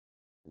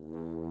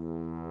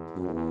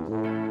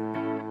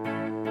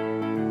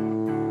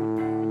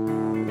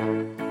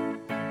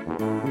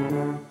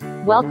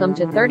Welcome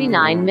to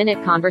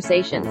 39-Minute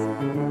Conversations.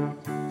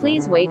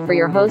 Please wait for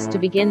your host to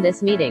begin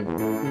this meeting.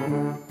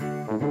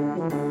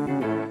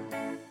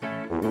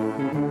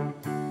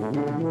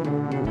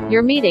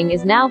 Your meeting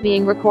is now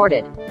being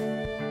recorded.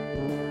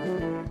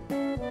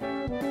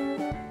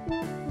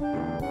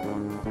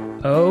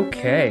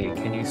 Okay,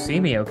 can you see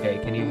me okay?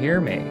 Can you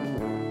hear me?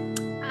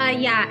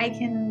 Yeah, I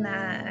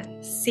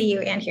can see you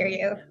and hear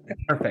you.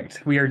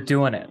 Perfect. We are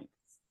doing it.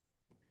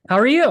 How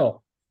are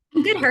you?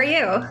 I'm good. How are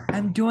you?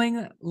 I'm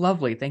doing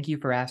lovely. Thank you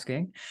for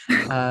asking.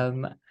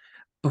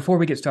 Before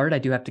we get started, I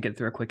do have to get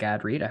through a quick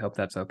ad read. I hope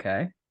that's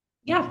okay.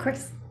 Yeah, of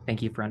course.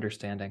 Thank you for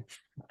understanding.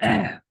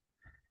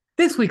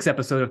 This week's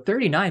episode of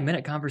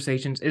 39-Minute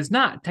Conversations is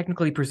not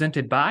technically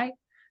presented by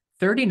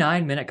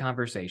 39-Minute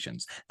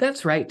Conversations.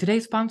 That's right.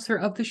 Today's sponsor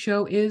of the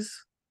show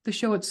is the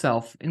show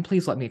itself, and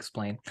please let me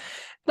explain.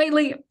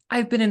 Lately,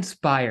 I've been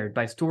inspired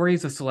by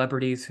stories of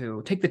celebrities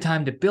who take the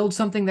time to build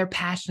something they're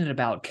passionate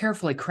about,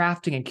 carefully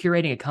crafting and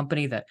curating a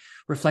company that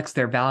reflects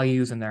their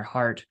values and their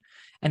heart,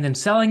 and then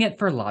selling it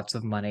for lots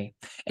of money.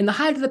 In the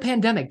height of the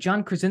pandemic,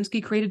 John Krasinski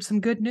created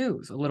Some Good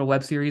News, a little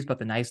web series about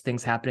the nice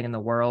things happening in the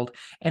world,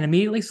 and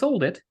immediately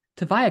sold it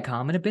to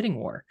Viacom in a bidding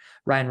war.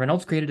 Ryan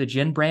Reynolds created a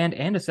gin brand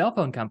and a cell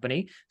phone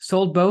company,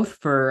 sold both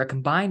for a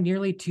combined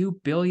nearly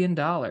 $2 billion.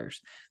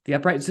 The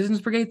Upright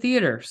Citizens Brigade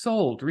Theater,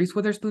 sold. Reese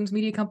Witherspoon's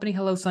media company,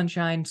 Hello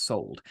Sunshine,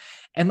 sold.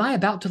 Am I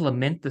about to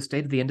lament the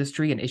state of the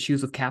industry and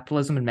issues with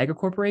capitalism and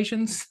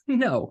megacorporations?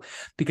 No,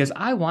 because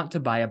I want to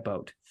buy a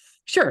boat.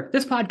 Sure,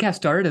 this podcast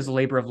started as a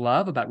labor of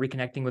love about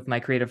reconnecting with my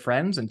creative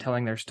friends and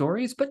telling their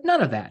stories, but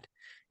none of that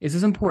is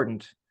as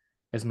important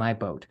as my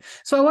boat.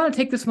 So I want to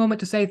take this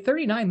moment to say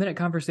 39-Minute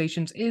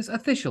Conversations is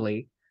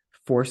officially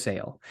for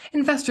sale.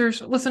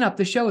 Investors, listen up.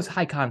 The show is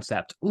high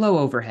concept, low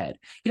overhead.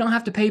 You don't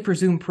have to pay for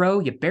Zoom Pro.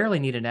 You barely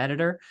need an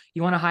editor.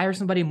 You want to hire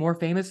somebody more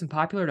famous and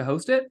popular to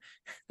host it?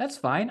 That's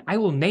fine. I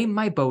will name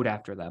my boat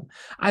after them.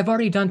 I've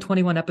already done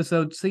 21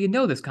 episodes, so you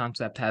know this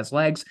concept has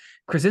legs.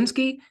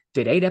 Krasinski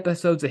did 8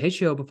 episodes of his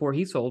show before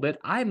he sold it.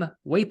 I'm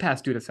way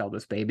past due to sell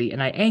this baby,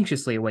 and I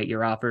anxiously await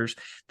your offers.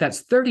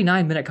 That's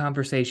 39-Minute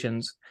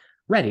Conversations,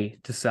 ready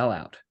to sell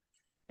out.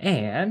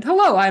 And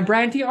hello, I'm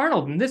Brian T.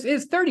 Arnold, and this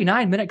is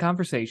 39-Minute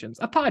Conversations,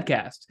 a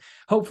podcast,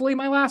 hopefully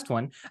my last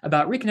one,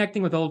 about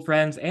reconnecting with old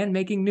friends and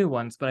making new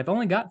ones, but I've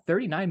only got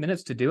 39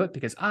 minutes to do it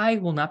because I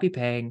will not be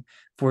paying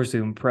for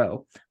Zoom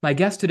Pro. My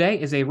guest today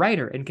is a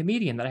writer and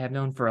comedian that I have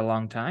known for a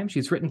long time.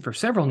 She's written for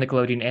several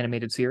Nickelodeon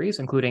animated series,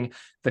 including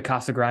the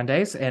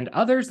Casagrandes and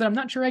others that I'm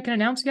not sure I can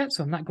announce yet,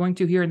 so I'm not going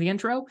to here in the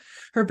intro.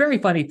 Her very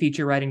funny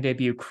feature writing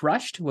debut,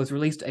 Crushed, was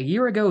released a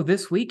year ago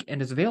this week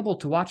and is available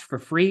to watch for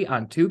free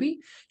on Tubi.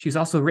 She's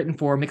also written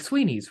for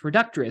McSweeney's,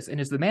 Reductress, and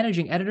is the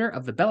managing editor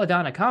of the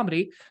Belladonna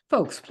comedy.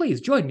 Folks,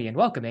 please join me in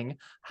welcoming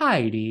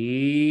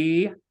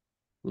Heidi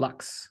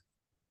Lux.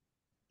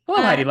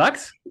 Hello, Heidi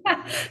Lux.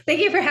 Thank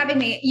you for having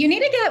me. You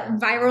need to get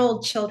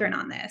viral children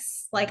on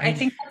this. I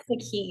think that's the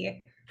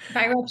key.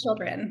 Viral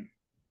children.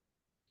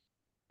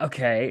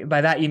 Okay,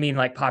 by that you mean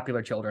like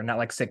popular children, not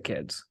like sick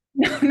kids.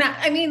 No, not.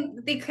 I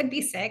mean, they could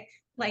be sick,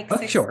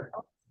 sick sure.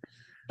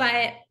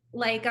 But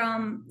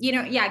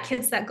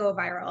kids that go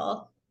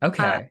viral.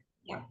 Okay.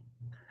 Yeah.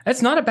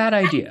 That's not a bad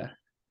idea.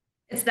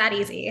 It's that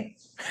easy.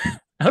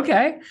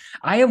 Okay.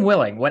 I am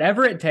willing.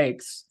 Whatever it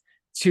takes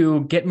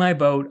to get my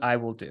boat, I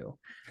will do.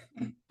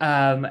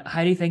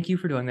 Heidi, thank you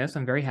for doing this.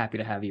 I'm very happy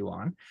to have you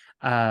on.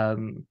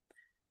 I'm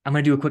going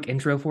to do a quick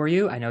intro for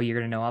you. I know you're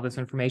going to know all this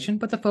information,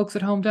 but the folks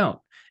at home don't.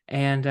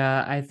 And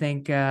I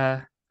think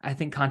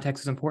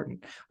context is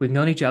important. We've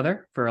known each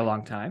other for a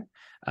long time.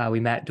 We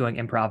met doing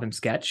improv and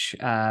sketch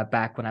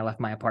back when I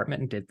left my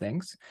apartment and did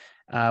things.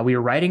 We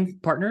were writing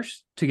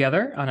partners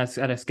together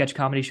at a sketch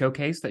comedy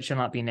showcase that shall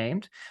not be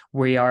named.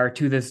 We are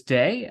to this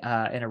day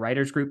in a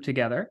writers group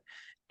together.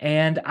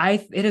 And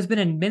it has been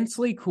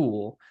immensely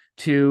cool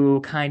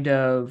to kind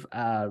of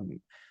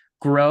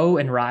grow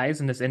and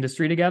rise in this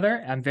industry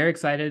together. I'm very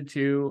excited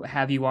to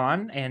have you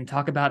on and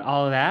talk about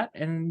all of that.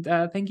 And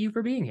thank you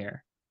for being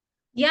here.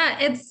 Yeah,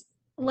 it's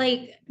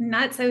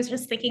nuts. I was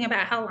just thinking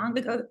about how long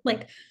ago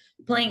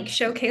blank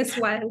showcase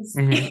was.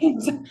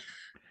 Mm-hmm.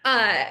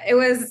 And, it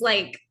was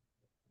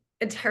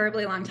a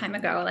terribly long time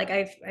ago.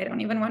 I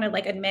don't even want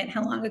to admit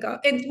how long ago.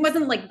 It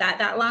wasn't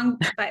that long,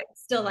 but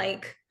still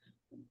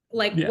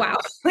yeah. Wow,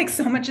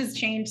 so much has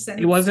changed since.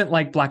 It wasn't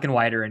black and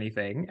white or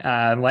anything.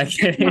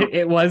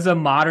 It was a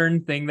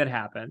modern thing that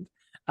happened.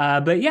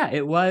 But yeah,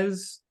 it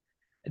was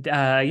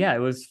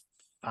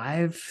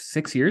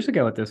 5-6 years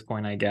ago at this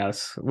point, I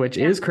guess, which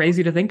is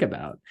crazy to think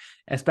about,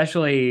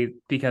 especially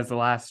because the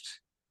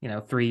last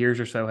 3 years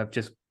or so have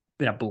just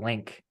been a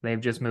blink. They've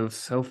just moved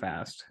so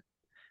fast.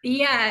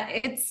 Yeah,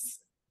 it's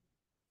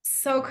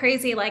so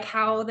crazy,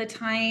 how the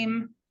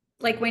time,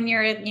 when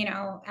you're,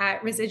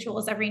 at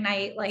residuals every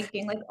night,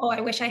 being oh,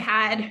 I wish I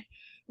had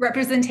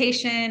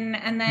representation.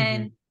 And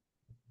then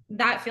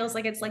that feels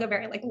like it's a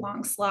very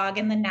long slog.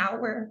 And then now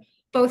we're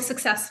both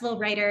successful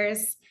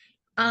writers.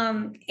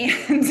 And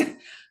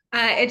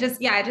it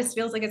just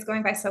feels like it's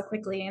going by so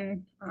quickly.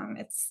 And I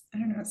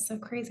don't know, it's so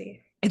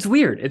crazy. It's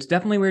weird. It's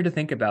definitely weird to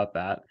think about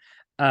that.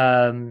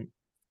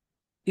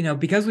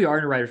 Because we are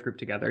in a writers group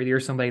together, you're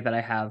somebody that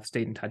I have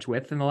stayed in touch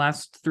with in the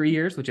last 3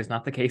 years, which is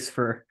not the case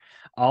for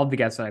all of the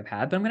guests that I've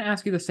had. But I'm going to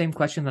ask you the same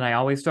question that I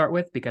always start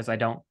with, because I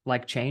don't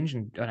like change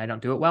and I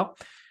don't do it well.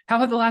 How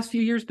have the last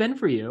few years been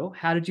for you?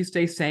 How did you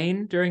stay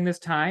sane during this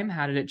time?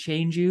 How did it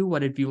change you?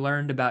 What have you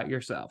learned about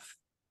yourself?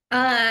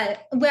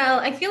 Well,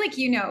 I feel like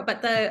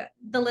but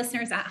the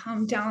listeners at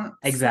home don't.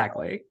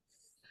 Exactly.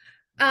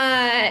 So,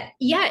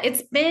 yeah,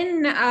 it's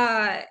been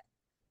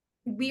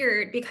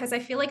weird, because I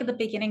feel like at the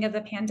beginning of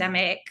the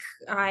pandemic,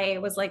 I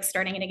was like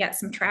starting to get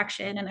some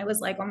traction, and I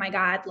was like, oh my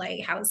God,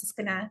 like, how is this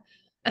gonna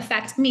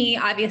affect me?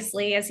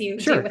 Obviously, as you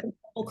do with a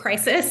global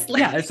crisis.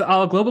 Yeah, it's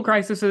all global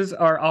crises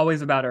are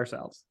always about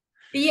ourselves.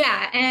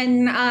 Yeah.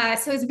 And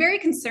so I was very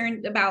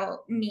concerned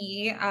about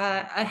me,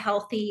 a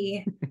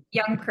healthy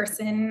young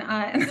person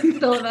in the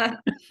middle of a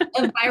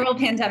viral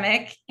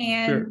pandemic.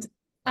 And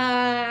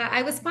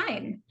I was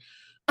fine.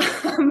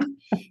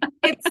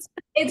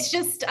 It's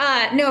just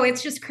no,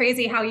 it's just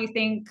crazy how you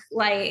think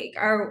like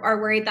are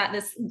worried that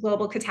this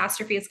global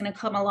catastrophe is going to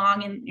come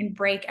along and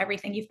break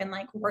everything you've been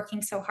like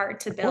working so hard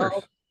to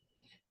build.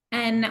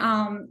 And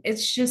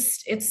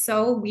it's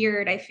so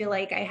weird. I feel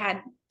like I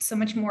had so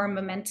much more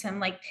momentum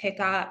like pick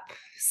up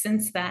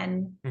since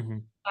then.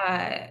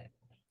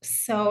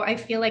 So I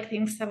feel like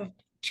things have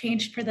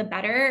changed for the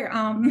better.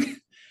 I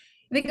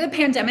think the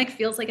pandemic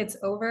feels like it's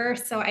over.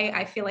 So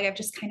I feel like I've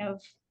just kind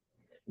of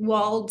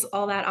walled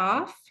all that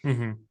off.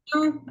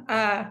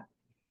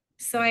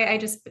 So I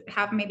just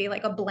have maybe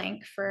like a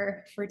blank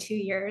for 2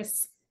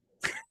 years.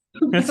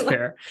 That's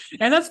fair.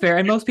 And that's fair.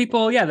 And most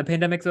people, the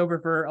pandemic's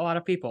over for a lot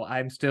of people.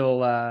 I'm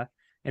still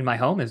in my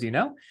home, as you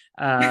know.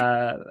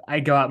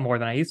 I go out more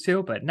than I used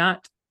to, but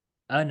not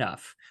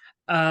enough.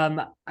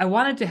 I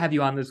wanted to have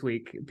you on this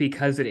week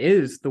because it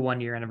is the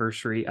 1-year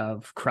anniversary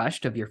of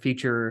Crushed, of your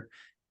feature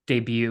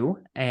debut.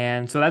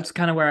 And so that's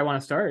kind of where I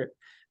want to start.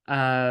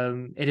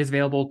 It is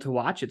available to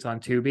watch. It's on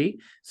Tubi.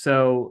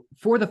 So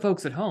for the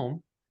folks at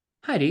home,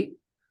 Heidi,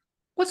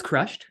 what's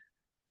Crushed?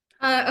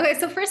 Okay,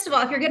 so first of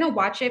all, if you're going to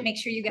watch it, make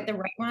sure you get the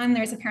right one.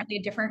 There's apparently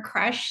a different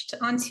Crushed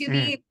on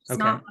Tubi. It's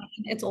not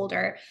mine, it's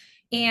older.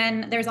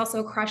 And there's also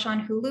a Crush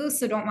on Hulu,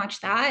 so don't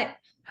watch that.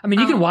 I mean,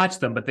 you can watch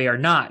them, but they are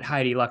not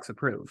Heidi Lux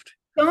approved.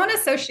 Don't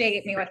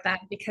associate me with them,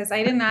 because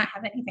I did not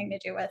have anything to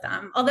do with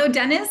them. Although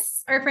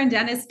Dennis, our friend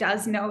Dennis,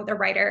 does know the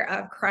writer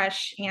of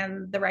Crush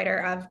and the writer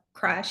of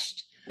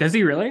Crushed. Does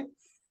he really?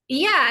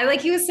 Yeah, like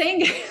he was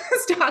saying, he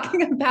was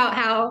talking about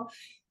how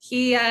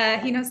he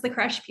knows the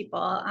Crush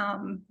people.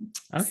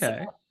 Okay.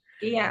 So,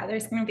 yeah,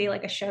 there's going to be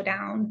like a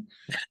showdown,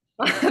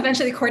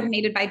 eventually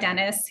coordinated by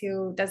Dennis,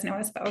 who does know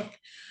us both.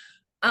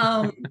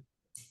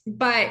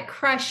 But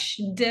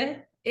Crushed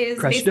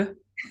is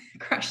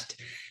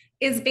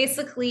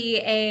basically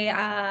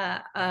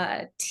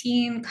a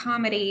teen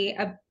comedy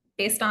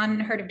based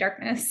on Heart of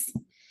Darkness,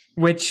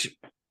 which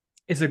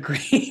is a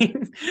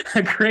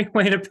great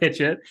way to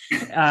pitch it.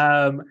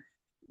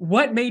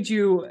 What made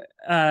you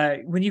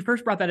when you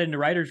first brought that into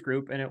writers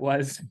group, and it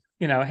was,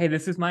 hey,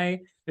 this is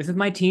my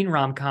teen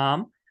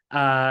rom-com.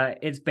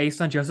 It's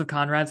based on Joseph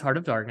Conrad's Heart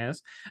of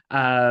Darkness.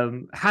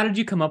 How did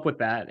you come up with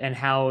that, and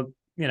how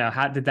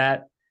did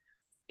that,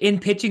 in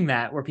pitching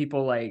that, were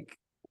people like,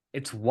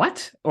 it's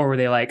what? Or were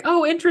they like,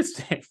 oh,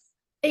 interesting?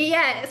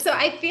 Yeah. So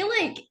I feel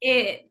like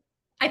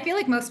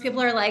most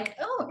people are like,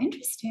 oh,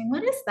 interesting.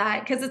 What is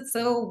that? Because it's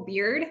so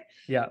weird.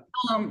 Yeah.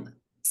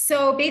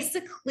 So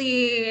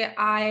basically,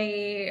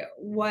 I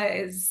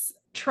was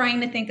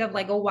trying to think of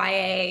like a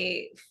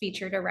YA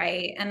feature to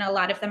write, and a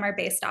lot of them are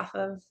based off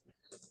of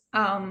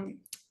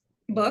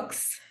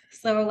books.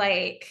 So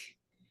like,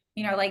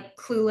 like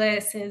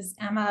Clueless is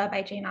Emma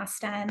by Jane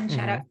Austen.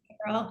 Shout out to the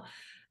girl.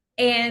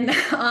 And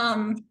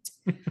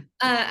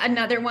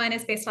another one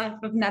is based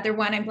off of another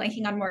one. I'm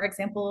blanking on more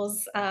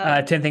examples.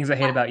 10 Things I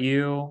Hate About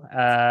You.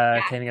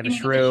 Taming of the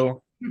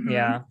Shrew.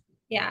 Yeah.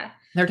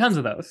 There are tons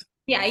of those.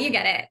 Yeah, you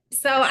get it.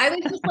 So I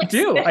was just like,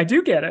 I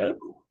do get it.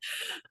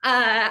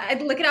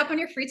 I'd look it up on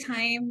your free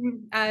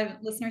time,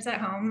 listeners at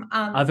home.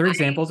 Other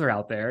examples are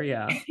out there.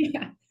 Yeah.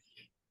 Yeah.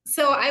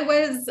 So I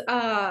was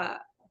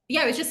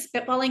just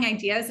spitballing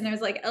ideas, and I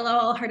was like,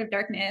 LOL, Heart of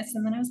Darkness.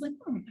 And then I was like,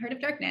 Heart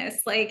of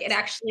Darkness. Like, it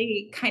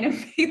actually kind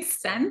of made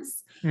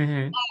sense.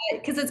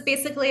 Because it's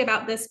basically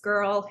about this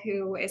girl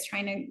who is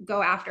trying to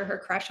go after her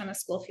crush on a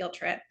school field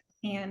trip.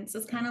 And so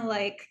it's kind of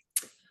like,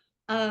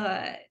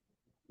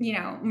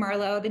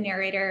 Marlowe, the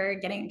narrator,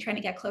 trying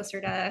to get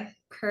closer to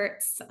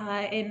Kurtz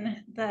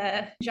in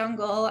the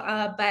jungle,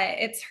 but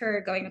it's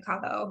her going to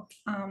Cabo.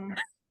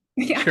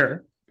 Yeah.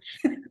 Sure.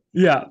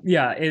 Yeah.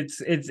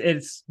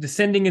 It's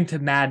descending into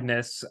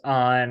madness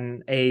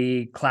on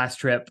a class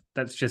trip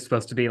that's just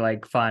supposed to be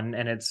like fun,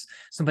 and it's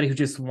somebody who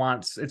just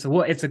wants. It's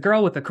a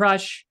girl with a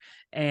crush,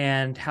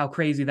 and how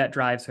crazy that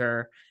drives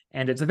her.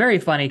 And it's a very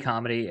funny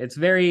comedy. If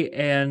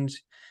you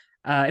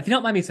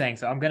don't mind me saying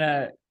so,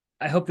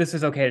 I hope this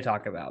is okay to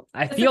talk about.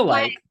 I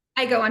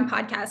I go on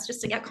podcasts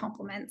just to get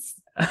compliments.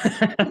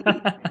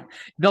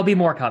 There'll be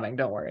more coming,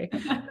 don't worry.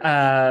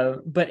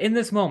 But in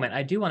this moment,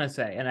 I do want to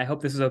say, and I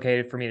hope this is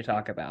okay for me to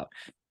talk about,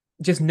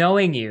 just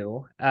knowing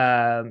you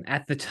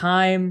at the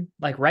time,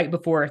 like right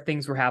before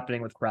things were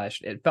happening with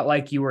Crush, it felt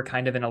like you were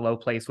kind of in a low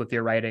place with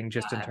your writing,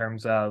 just in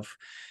terms of,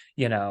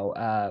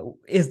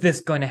 is this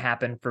going to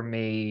happen for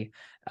me?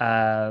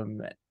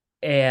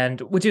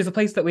 And which is a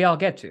place that we all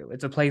get to.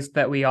 It's a place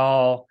that we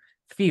all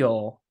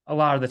feel a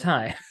lot of the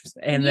times.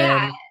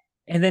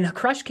 And then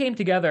Crush came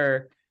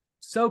together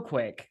so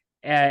quick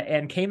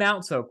and came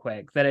out so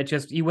quick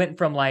that you went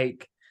from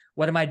like,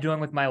 what am I doing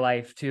with my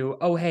life to,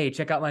 oh, hey,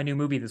 check out my new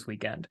movie this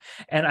weekend.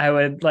 And I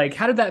would like,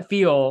 how did that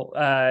feel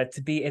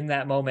to be in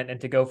that moment and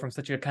to go from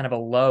such a kind of a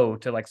low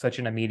to like such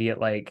an immediate,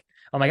 like,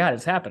 oh my God,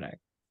 it's happening?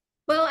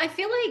 Well, I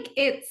feel like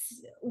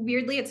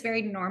it's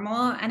very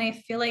normal. And I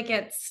feel like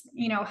it's,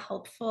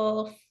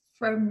 helpful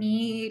for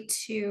me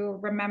to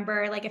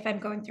remember, like, if I'm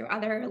going through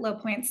other low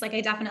points, like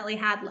I definitely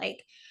had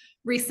like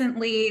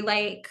recently,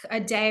 like a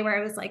day where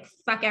I was like,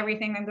 fuck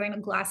everything, I'm going to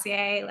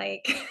Glossier,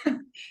 like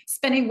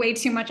spending way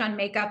too much on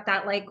makeup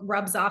that like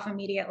rubs off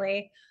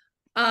immediately.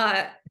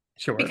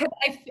 Sure. Because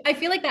I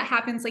feel like that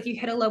happens, like you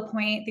hit a low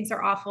point, things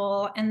are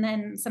awful, and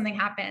then something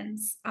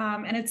happens.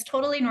 And it's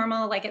totally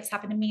normal. Like it's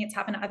happened to me, it's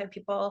happened to other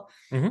people.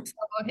 Mm-hmm.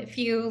 So if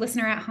you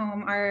listener at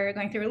home are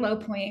going through a low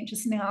point,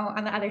 just know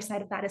on the other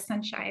side of that is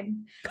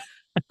sunshine.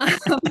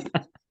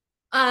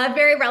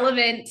 Very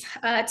relevant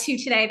to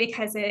today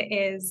because it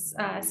is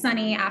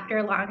sunny after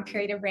a long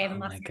period of rain. Oh in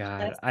my Los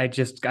God.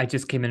 Angeles. I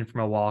just came in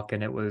from a walk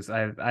and it was,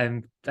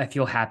 I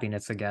feel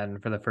happiness again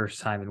for the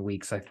first time in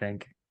weeks, I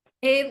think.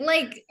 It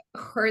like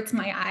hurts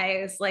my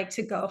eyes like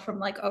to go from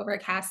like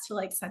overcast to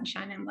like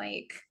sunshine, and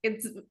like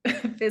it's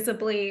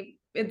visibly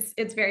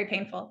it's very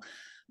painful,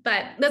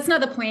 but that's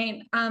not the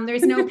point.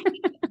 There's no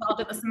pain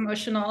involved in this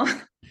emotional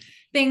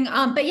thing.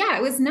 But yeah,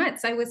 it was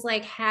nuts. I was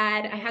like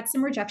I had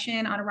some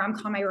rejection on a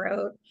rom-com I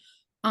wrote,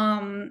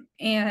 and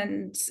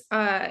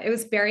it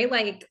was very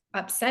like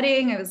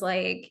upsetting. I was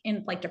like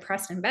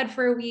depressed in bed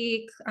for a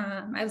week.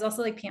 I was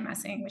also like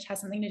PMSing, which has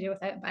something to do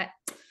with it, but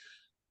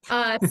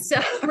so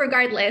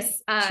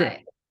regardless, Sure.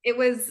 it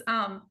was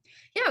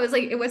it was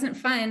like it wasn't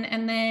fun.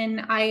 And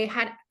then I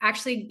had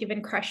actually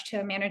given Crush to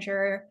a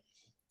manager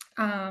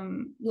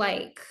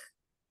like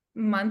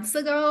months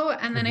ago,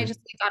 and then I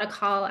just got a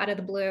call out of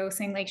the blue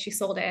saying like she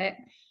sold it,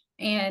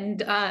 and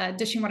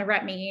does she want to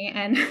rep me?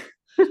 And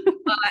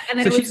and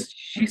then So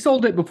she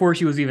sold it before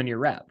she was even your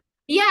rep.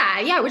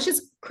 yeah, which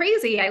is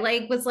crazy. I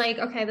like was like,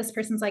 okay, this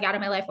person's like out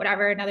of my life,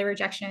 whatever, another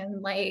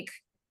rejection, like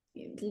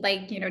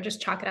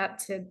just chalk it up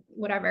to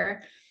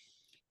whatever.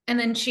 And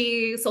then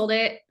she sold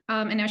it,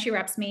 and now she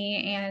reps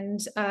me. And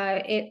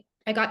I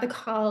got the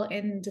call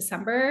in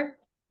December.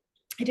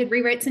 I did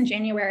rewrites in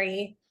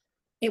January.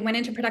 It went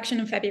into production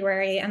in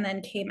February and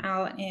then came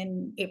out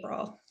in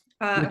April.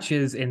 Which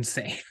is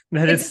insane.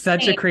 That is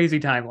such a crazy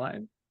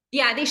timeline.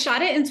 Yeah, they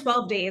shot it in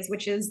 12 days,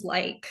 which is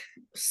like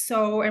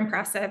so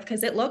impressive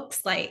because it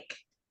looks like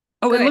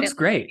it looks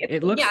great.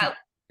 It looks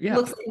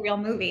looks like a real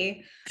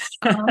movie.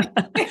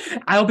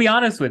 I'll be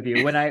honest with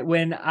you.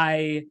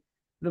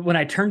 When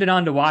I turned it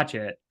on to watch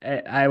it,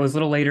 I was a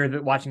little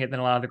later watching it than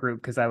a lot of the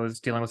group because I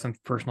was dealing with some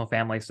personal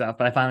family stuff.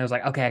 But I finally was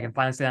like, okay, I can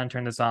finally sit down and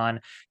turn this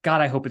on.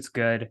 God, I hope it's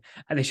good.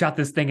 And they shot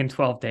this thing in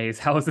 12 days.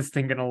 How is this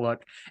thing going to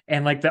look?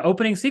 And like the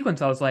opening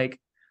sequence, I was like,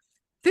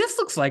 this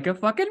looks like a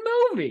fucking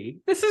movie.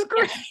 This is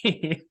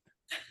great.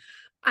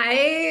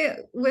 I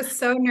was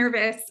so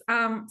nervous.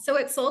 So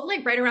it sold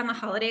like right around the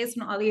holidays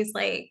when all these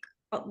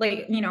all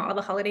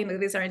the holiday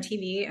movies are on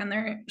TV and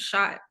they're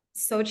shot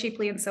so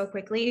cheaply and so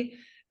quickly.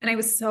 And I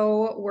was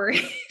so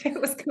worried it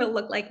was going to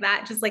look like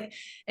that, just like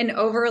an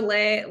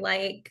overlit,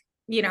 like,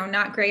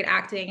 not great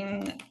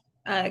acting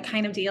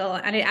kind of deal.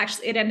 And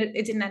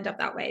it didn't end up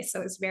that way.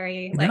 So it's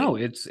very like, no,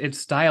 it's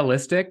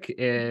stylistic.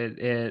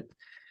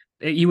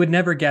 You would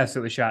never guess it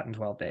was shot in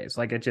 12 days.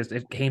 Like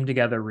it came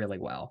together really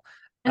well.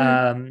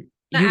 Go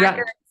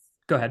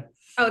ahead.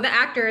 Oh, the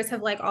actors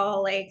have like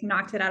all like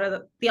knocked it out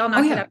of they all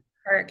knocked it out of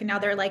the park, and now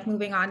they're like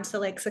moving on to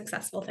like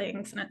successful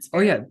things, and it's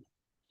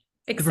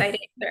exciting.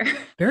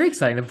 Very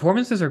exciting. The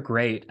performances are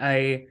great.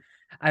 I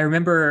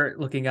remember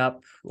looking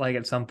up like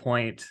at some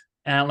point,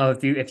 and I don't know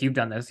if you've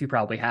done this, you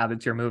probably have,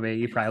 it's your movie,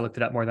 you probably looked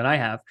it up more than I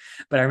have,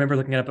 but I remember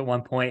looking it up at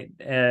one point,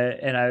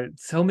 and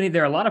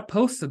there are a lot of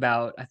posts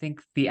about, I think,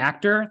 the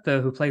actor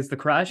who plays the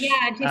Crush.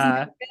 Jason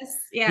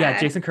Curtis.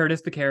 Jason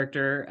Curtis, the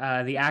character.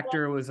 The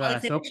actor was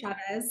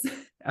Chavez.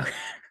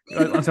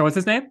 I'm sorry, what's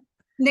his name?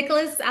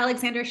 Nicholas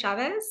Alexander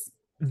Chavez.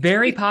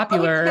 Very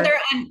popular.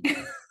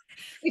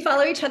 We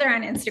follow each other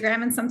on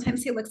Instagram, and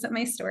sometimes he looks at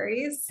my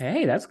stories.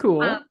 Hey, that's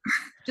cool.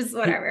 Just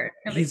whatever.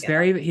 He's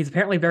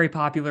apparently very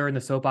popular in the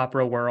soap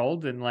opera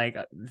world, and like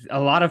a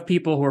lot of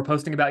people who are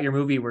posting about your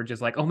movie were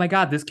just like, "Oh my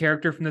God, this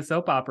character from the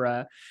soap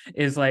opera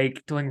is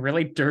like doing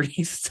really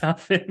dirty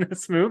stuff in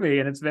this movie,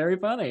 and it's very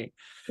funny."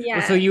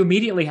 Yeah. So you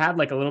immediately had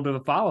like a little bit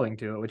of a following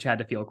to it, which had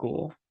to feel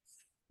cool.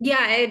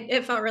 Yeah,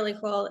 it felt really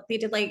cool. He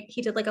did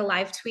like a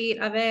live tweet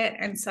of it,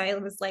 and so I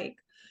was like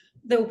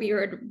the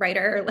weird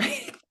writer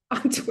like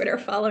on Twitter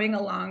following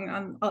along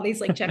on all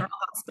these like General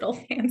Hospital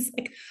fans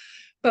like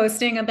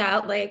posting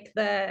about like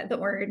the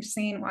orange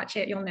scene. Watch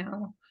it, you'll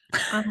know.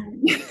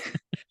 And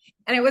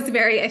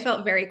I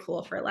felt very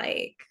cool for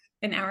like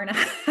an hour and a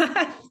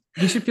half.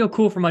 You should feel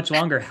cool for much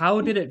longer.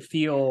 How did it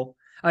feel?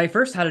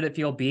 First, how did it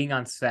feel being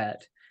on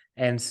set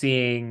and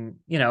seeing,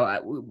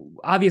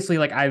 obviously,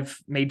 like I've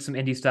made some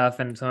indie stuff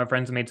and some of my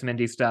friends have made some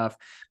indie stuff,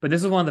 but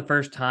this is one of the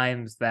first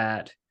times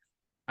that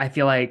I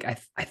feel like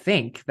I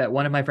think that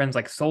one of my friends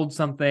like sold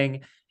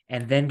something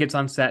and then gets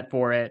on set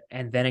for it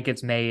and then it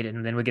gets made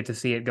and then we get to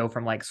see it go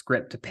from like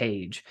script to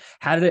page.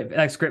 How did it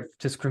like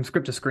from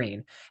script to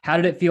screen? How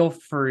did it feel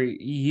for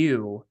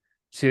you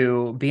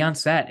to be on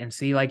set and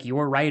see like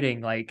your writing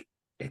like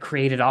it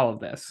created all of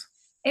this?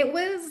 It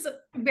was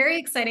very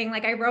exciting.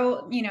 Like I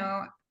wrote,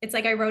 it's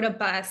like I wrote a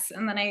bus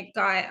and then I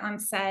got on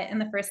set and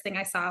the first thing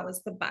I saw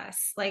was the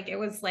bus. Like it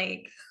was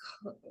like,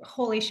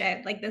 holy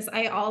shit, like this,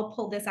 I all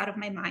pulled this out of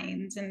my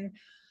mind and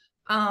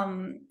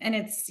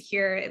it's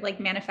here like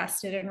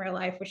manifested in real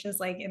life, which is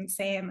like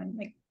insane and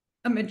like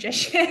a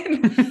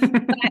magician.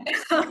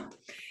 But,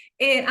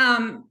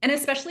 and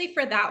especially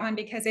for that one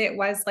because it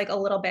was like a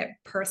little bit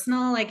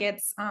personal, like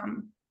it's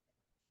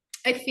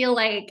I feel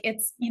like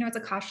it's it's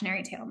a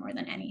cautionary tale more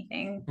than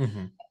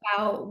anything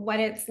about what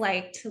it's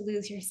like to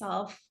lose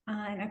yourself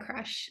in a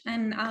crush.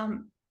 And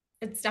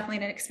it's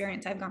definitely an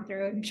experience I've gone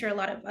through. I'm sure a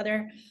lot of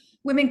other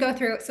women go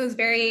through it. So it's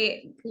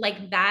very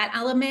like that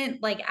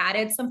element like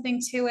added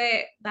something to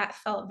it that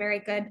felt very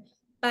good.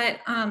 But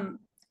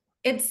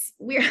it's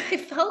weird.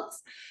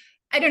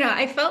 I don't know.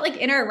 I felt like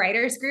in our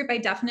writers group, I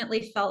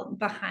definitely felt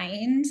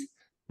behind.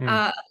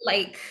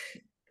 Like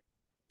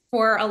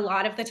for a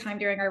lot of the time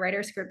during our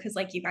writers group, because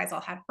like you guys all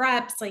had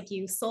reps, like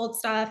you sold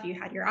stuff, you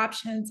had your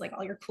options, like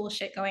all your cool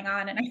shit going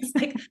on. And I was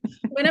like,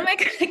 when am I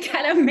gonna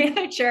get a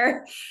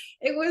manager?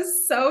 It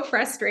was so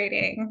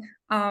frustrating.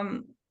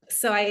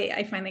 So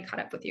I finally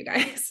caught up with you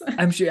guys.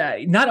 I'm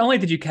sure not only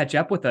did you catch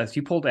up with us,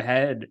 you pulled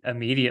ahead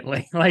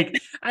immediately. And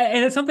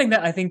it's something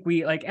that I think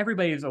we like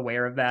everybody is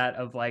aware of that,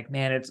 of like,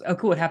 man, it's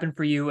cool, it happened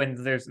for you. And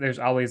there's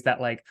always that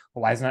like,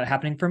 well, why is it not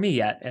happening for me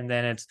yet? And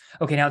then it's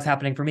okay, now it's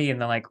happening for me.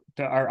 And then like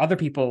are other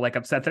people like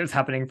upset that it's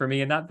happening for me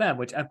and not them,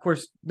 which of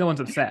course no one's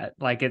upset.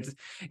 Like it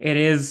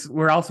is,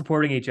 we're all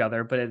supporting each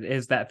other, but it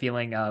is that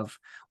feeling of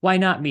why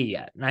not me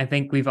yet? And I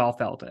think we've all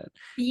felt it.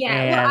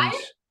 Yeah. And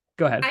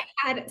go ahead.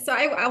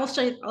 I'll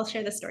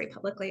share this story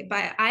publicly,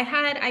 but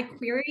I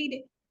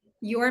queried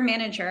your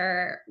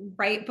manager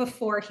right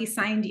before he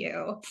signed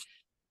you.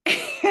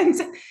 And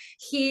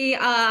he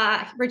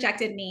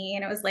rejected me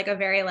and it was like a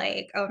very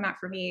like, oh, not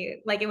for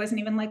me. Like it wasn't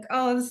even like,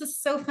 oh, this is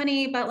so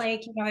funny, but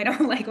like, I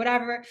don't like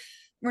whatever.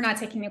 We're not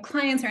taking new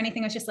clients or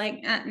anything. It was just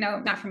like, no,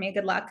 not for me.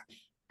 Good luck.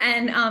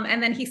 And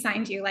then he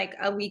signed you like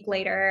a week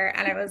later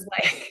and I was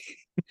like,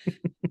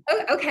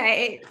 oh,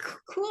 okay,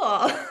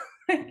 cool.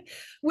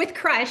 With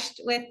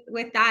Crushed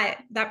with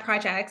that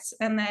project.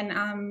 And then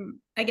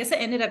I guess it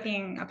ended up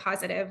being a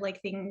positive,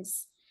 like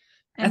things.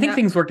 I think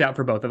things worked out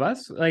for both of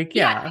us. Like,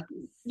 yeah.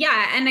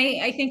 And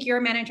I think your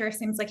manager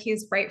seems like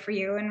he's right for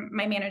you and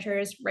my manager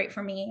is right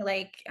for me.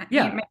 Like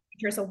yeah, my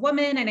manager is a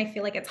woman and I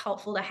feel like it's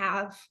helpful to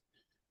have,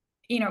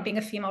 being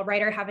a female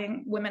writer,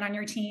 having women on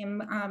your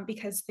team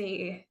because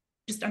they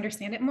just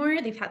understand it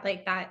more. They've had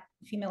like that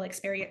female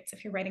experience.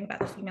 If you're writing about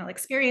the female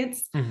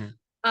experience,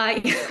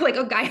 like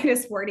a guy in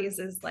his 40s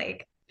is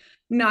like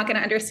not going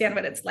to understand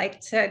what it's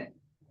like to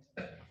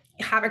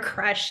have a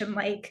crush and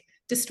like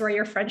destroy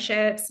your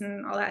friendships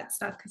and all that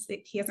stuff because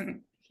he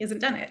hasn't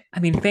done it. I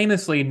mean,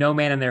 famously, no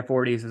man in their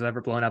 40s has ever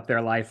blown up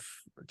their life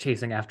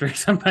chasing after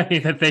somebody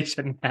that they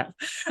shouldn't have.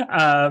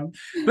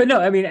 But no,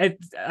 I mean,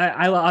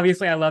 I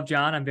obviously I love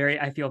John.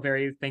 I feel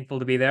very thankful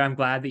to be there. I'm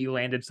glad that you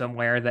landed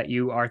somewhere that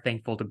you are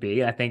thankful to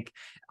be. I think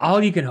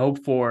all you can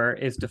hope for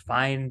is to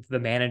find the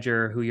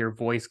manager who your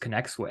voice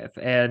connects with.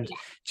 And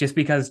just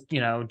because,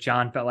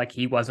 John felt like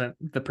he wasn't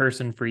the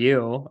person for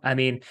you. I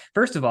mean,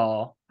 first of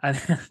all,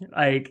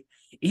 like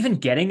even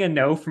getting a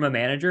no from a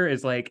manager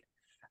is like,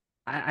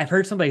 I've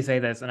heard somebody say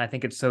this, and I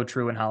think it's so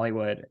true in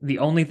Hollywood. The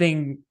only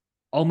thing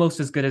almost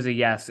as good as a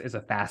yes is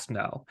a fast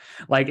no.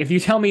 Like if you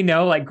tell me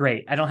no, like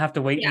great, I don't have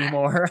to wait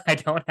anymore. I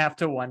don't have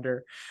to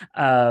wonder.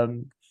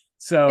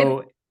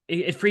 So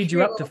it freed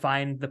you up to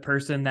find the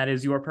person that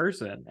is your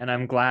person, and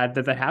I'm glad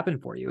that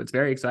happened for you. It's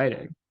very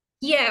exciting.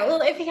 Yeah,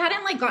 well, if he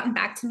hadn't like gotten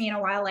back to me in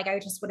a while, like I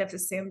just would have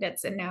assumed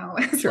it's a no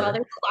as well.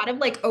 There's a lot of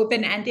like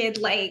open-ended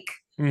like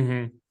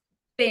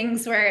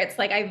things where it's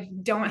like I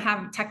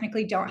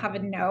technically don't have a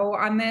no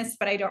on this,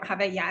 but I don't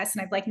have a yes,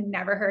 and I've like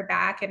never heard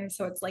back, and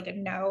so it's like a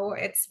no.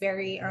 It's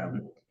very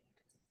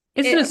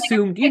it's an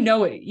assumed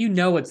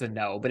it's a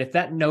no, but if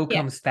that no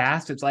comes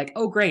fast, it's like,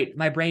 oh great,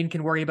 my brain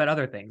can worry about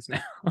other things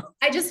now.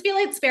 I just feel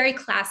it's very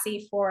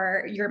classy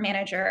for your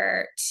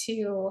manager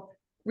to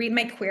read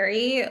my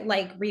query,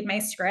 like read my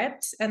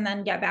script, and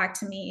then get back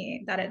to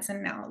me that it's a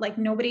no. Like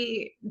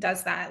nobody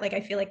does that. Like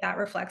I feel like that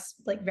reflects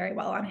like very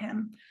well on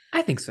him.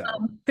 I think so.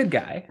 Good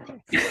guy.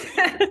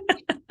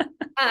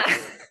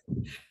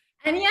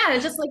 And yeah,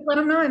 just like let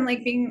them know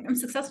I'm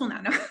successful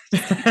now. No,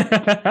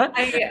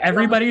 I love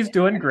Everybody's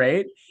doing it.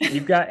 great.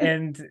 You've got,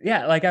 and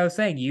yeah, like I was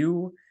saying,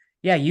 you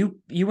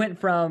went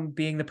from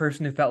being the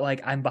person who felt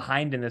like I'm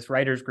behind in this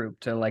writers group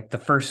to like the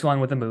first one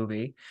with a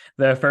movie,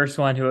 the first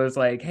one who was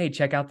like, hey,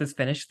 check out this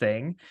finished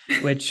thing,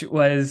 which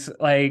was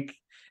like,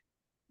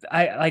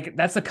 I like,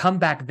 that's a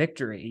comeback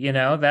victory,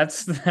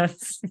 that's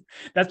It,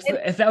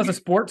 if that was a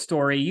sports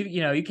story,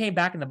 you came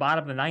back in the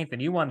bottom of the ninth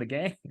and you won the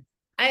game.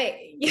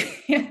 I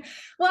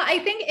well, I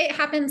think it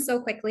happened so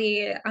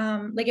quickly.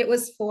 Like it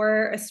was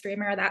for a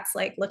streamer that's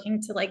like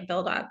looking to like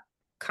build up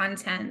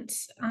content.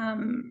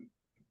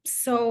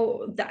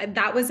 So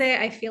that was it.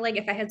 I feel like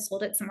if I had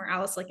sold it somewhere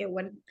else, like it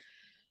would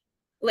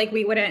like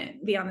we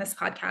wouldn't be on this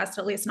podcast,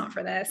 at least not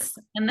for this.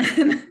 And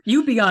then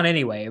You'd be on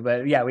anyway,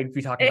 but yeah, we'd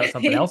be talking about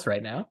something else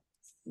right now.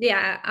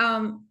 yeah.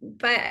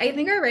 But I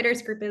think our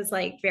writers group is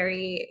like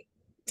very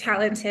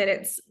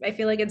talented. I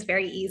feel like it's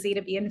very easy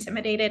to be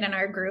intimidated in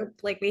our group.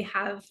 Like we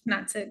have,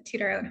 not to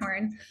toot our own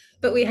horn,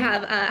 but we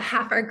have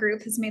half our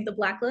group has made the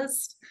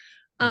blacklist.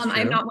 That's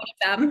I'm true. not one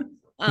of them.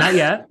 Not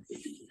yet.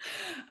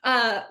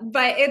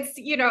 But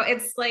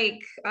it's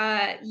like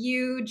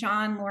you,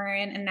 John,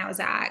 Lauren, and now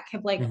Zach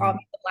have like all Mhm.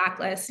 made the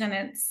blacklist, and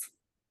it's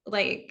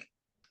like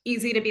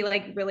easy to be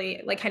like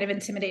really like kind of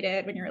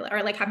intimidated when you're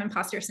or like have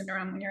imposter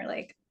syndrome when you're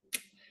like,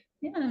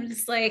 yeah, I'm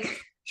just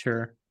like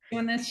Sure.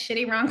 doing this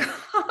shitty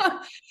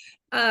rom-com.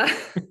 uh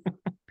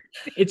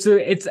It's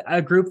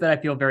a group that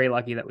I feel very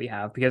lucky that we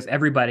have, because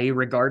everybody,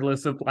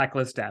 regardless of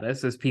blacklist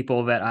status, is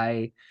people that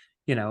I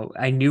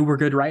knew were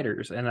good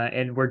writers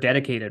and were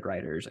dedicated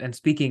writers. And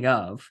speaking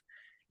of,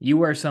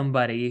 you are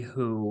somebody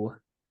who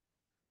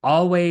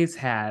always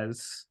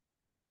has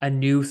a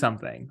new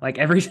something. Like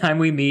every time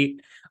we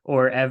meet,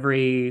 or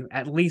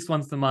at least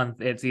once a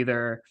month, it's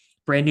either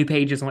brand new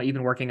pages on what you've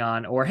been working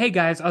on, or hey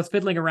guys, I was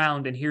fiddling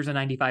around and here's a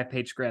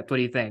 95-page script. What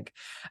do you think?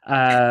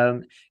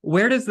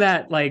 Where does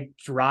that like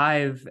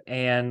drive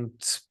and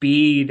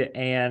speed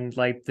and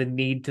like the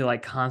need to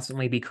like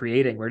constantly be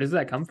creating, where does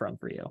that come from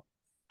for you?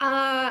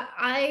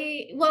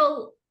 I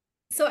well,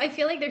 so I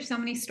feel like there's so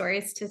many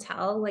stories to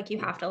tell, like you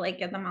have to like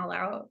get them all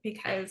out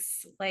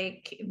because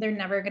like they're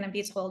never going to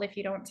be told if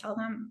you don't tell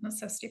them. That's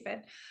so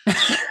stupid.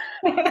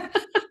 uh,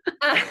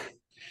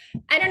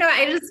 I don't know.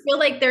 I just feel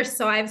like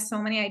I have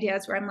so many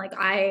ideas where I'm like,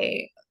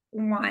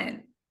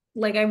 want,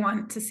 I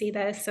want to see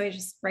this. So I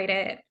just write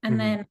it. And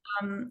Mhm.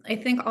 then I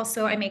think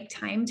also I make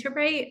time to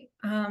write.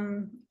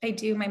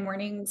 My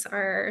mornings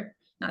are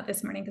not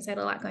this morning because I had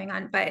a lot going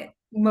on, but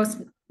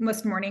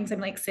most mornings I'm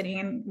like sitting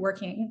and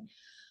working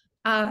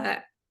uh,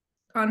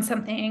 on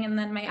something. And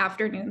then my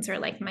afternoons are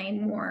like my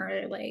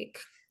more like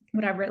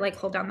whatever, like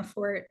hold down the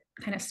fort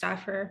kind of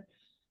stuff or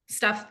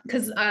stuff.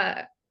 Cause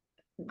I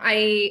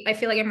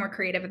feel like I'm more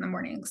creative in the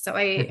morning. So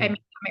I Mhm.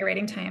 make my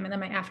writing time and then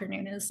my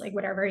afternoon is like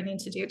whatever I need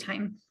to do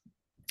time,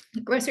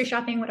 grocery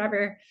shopping,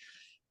 whatever.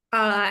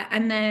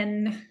 And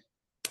then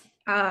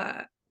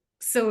uh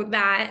so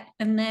that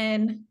and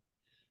then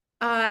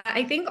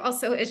I think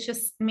also it's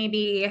just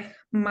maybe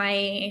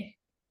my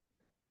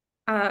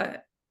uh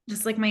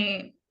just like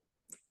my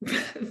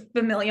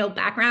familial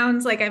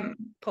backgrounds. Like I'm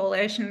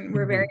Polish and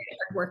we're very Mhm.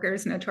 hard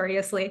workers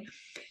notoriously.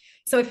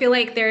 So I feel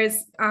like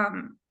there's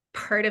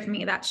part of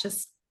me that's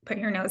just put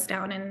your nose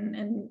down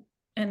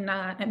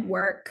and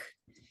work.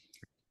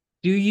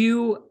 Do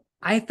you?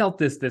 I felt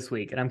this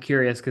week, and I'm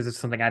curious because it's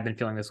something I've been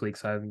feeling this week.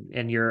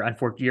 And you're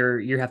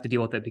unfortunate, you have to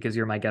deal with it because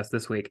you're my guest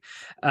this week.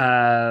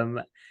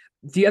 Um,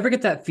 do you ever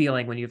get that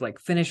feeling when you've like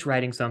finished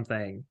writing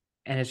something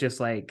and it's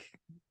just like,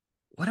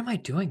 what am I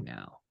doing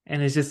now?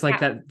 And it's just like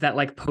Yeah. that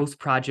like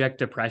post-project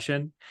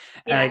depression.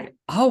 Yeah. Like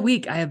all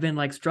week I have been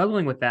like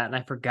struggling with that, and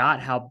I forgot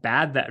how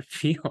bad that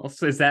feels.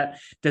 Does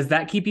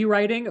that keep you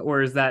writing,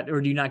 or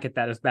do you not get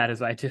that as bad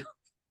as I do?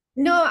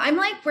 No, I'm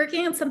like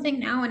working on something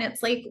now and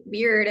it's like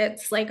weird.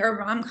 It's like a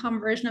rom-com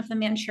version of the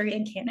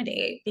Manchurian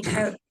Candidate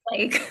because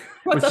like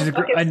what Which the is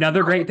fuck is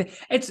another great thing.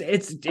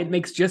 It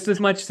makes just as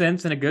much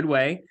sense in a good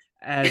way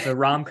as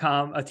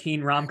a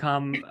teen rom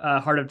com,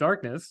 Heart of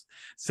Darkness.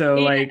 So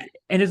yeah. like,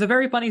 and it's a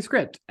very funny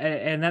script,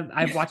 and that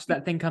I've watched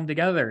that thing come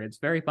together. It's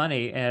very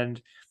funny, and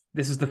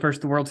this is the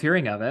first the world's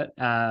hearing of it.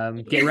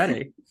 Get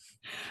ready.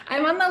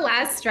 I'm on the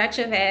last stretch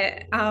of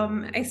it.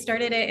 I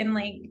started it in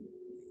like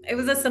it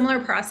was a similar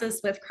process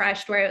with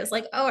Crushed where it was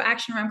like, oh,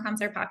 action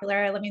rom-coms are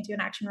popular. Let me do an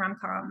action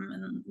rom-com.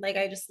 And like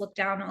I just looked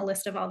down a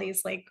list of all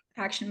these like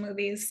action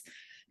movies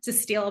to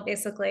steal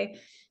basically.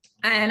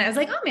 And I was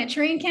like, oh,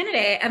 Manchurian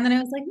Candidate. And then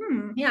I was like,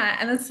 yeah.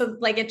 And then so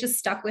like it just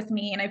stuck with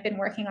me and I've been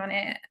working on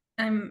it.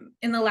 I'm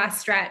in the last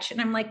stretch and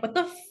I'm like, what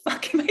the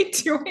fuck am I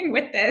doing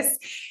with this?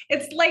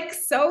 It's like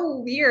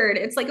so weird.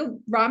 It's like a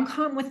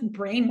rom-com with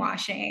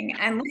brainwashing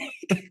and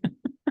like,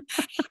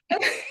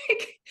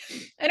 like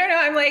I don't know.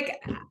 I'm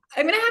like,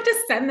 I'm gonna have to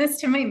send this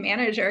to my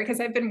manager because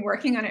I've been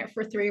working on it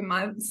for 3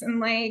 months and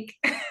like,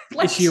 Is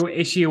like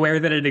she aware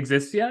that it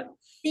exists yet?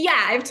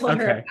 yeah, I've told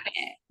her Okay. about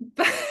it,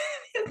 but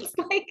it's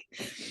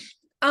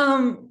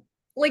um,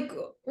 like,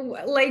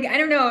 like I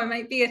don't know. It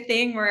might be a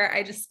thing where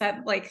I just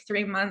spent like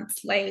 3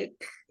 months like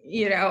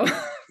you know.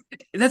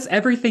 That's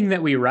everything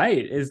that we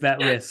write, is that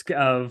risk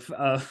of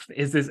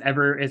is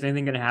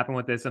anything going to happen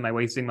with this? Am I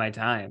wasting my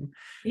time?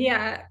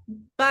 Yeah,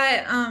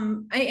 but I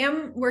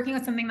am working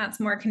with something that's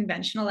more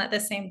conventional at the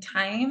same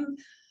time.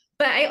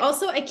 But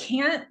I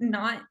can't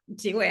not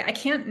do it. I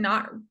can't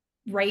not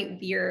write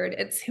weird.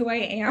 It's who I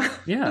am.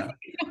 Yeah.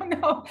 I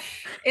don't know.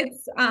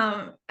 It's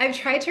I've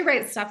tried to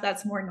write stuff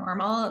that's more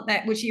normal,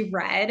 that which you've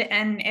read,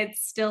 and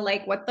it's still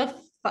like, what the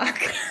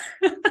fuck?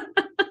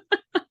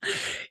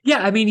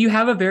 Yeah, I mean, you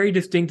have a very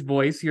distinct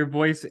voice. Your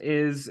voice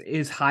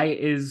is high,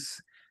 it's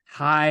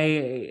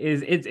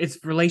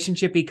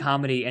relationshipy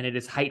comedy, and it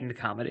is heightened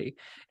comedy,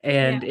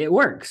 and Yeah. it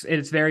works.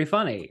 It's very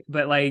funny.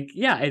 But like,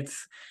 yeah,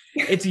 it's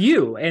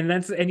you,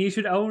 and you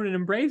should own and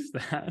embrace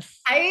that.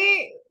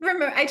 I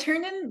remember I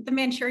turned in The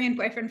Manchurian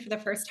Boyfriend for the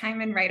first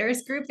time in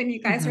writers group, and you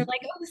guys were Mhm.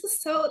 like, "Oh,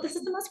 this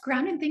is the most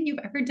grounded thing you've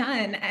ever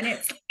done," and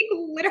it's like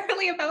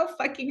literally about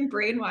fucking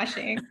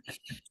brainwashing.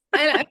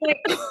 And I'm like,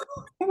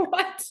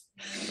 what?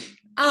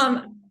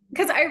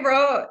 Because I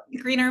wrote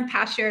Greener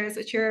Pastures,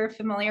 which you're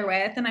familiar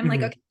with, and I'm like,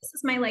 Mhm. okay, this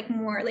is my like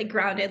more like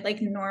grounded,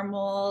 like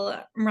normal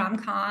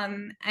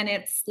rom-com, and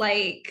it's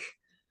like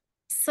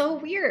so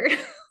weird.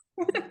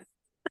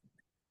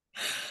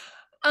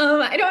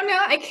 I don't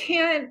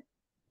know.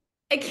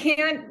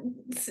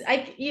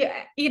 Yeah,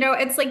 you know,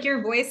 it's like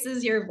your voice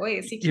is your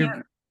voice. You You're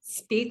can't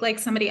speak like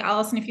somebody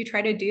else. And if you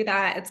try to do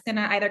that, it's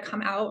gonna either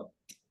come out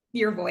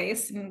your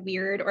voice and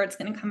weird, or it's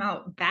gonna come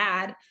out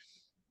bad.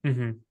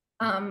 Mhm.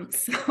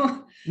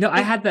 So No,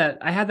 I like, had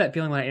that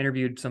feeling when I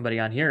interviewed somebody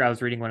on here. I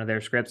was reading one of their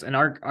scripts, and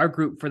our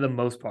group, for the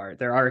most part,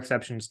 there are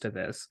exceptions to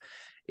this,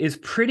 is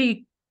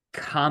pretty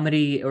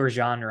comedy or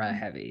genre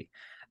heavy.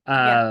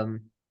 yeah,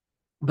 Um,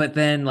 but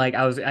then like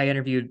I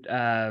interviewed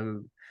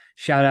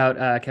shout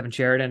out Kevin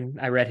Sheridan.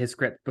 I read his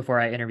script before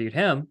I interviewed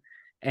him,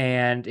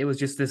 and it was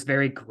just this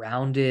very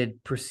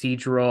grounded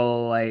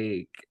procedural,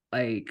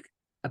 like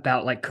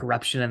about like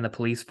corruption in the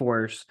police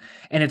force.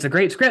 And it's a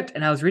great script,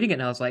 and I was reading it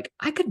and I was like,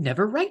 I could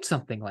never write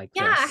something like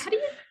yeah. this. How do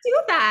you do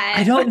I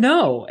that? don't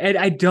know. And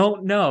I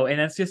don't know. And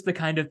that's just the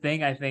kind of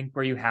thing, I think,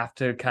 where you have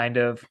to kind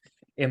of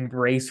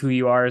embrace who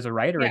you are as a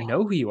writer Yeah, and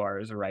know who you are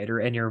as a writer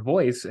and your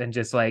voice, and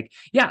just like,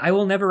 yeah, I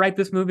will never write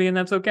this movie, and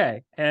that's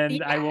okay.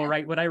 And I will yeah.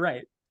 write what I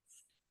write.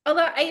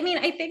 Although I mean,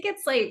 I think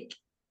it's like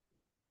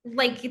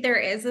there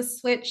is a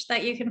switch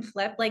that you can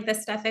flip. Like the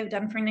stuff I've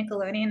done for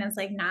Nickelodeon is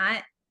like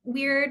not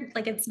weird.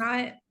 Like it's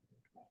not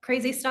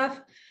crazy stuff.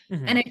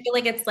 And Mhm. I feel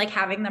like it's like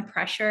having the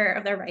pressure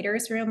of the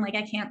writer's room. Like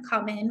I can't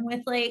come in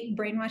with like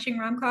brainwashing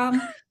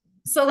rom-com.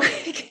 So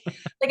like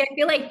I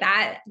feel like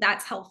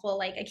that's helpful.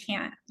 Like I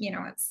can't, you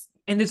know, it's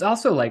And it's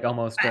also like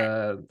almost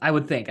but I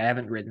would think, I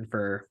haven't written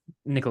for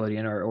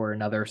Nickelodeon or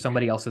another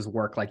somebody else's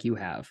work like you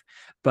have,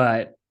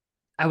 but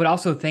I would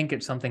also think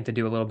it's something to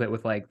do a little bit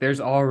with like,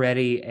 there's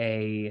already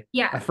a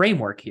yeah,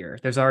 framework here.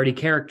 There's already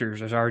characters.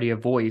 There's already a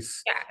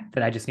voice yeah,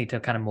 that I just need to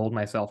kind of mold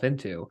myself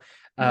into.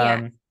 yeah.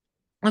 Um,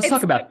 let's talk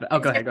It's about. Oh,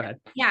 it's go ahead. Go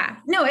different. ahead. Yeah.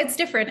 No, it's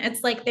different.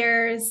 It's like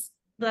there's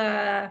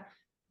the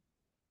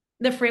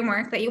the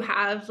framework that you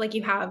have, like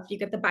you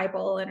get the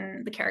Bible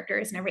and the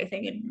characters and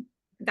everything, and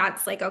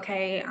that's like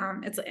okay.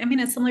 It's I mean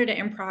it's similar to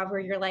improv where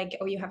you're like,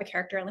 oh, you have a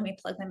character, let me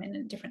plug them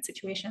in different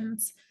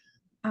situations,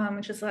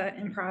 which is an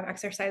improv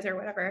exercise or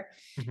whatever.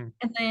 Mhm.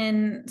 And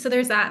then so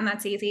there's that, and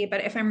that's easy.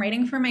 But if I'm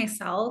writing for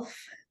myself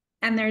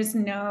and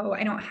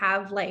I don't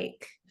have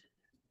like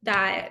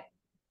that,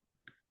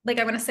 like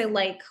I want to say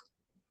like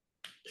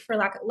for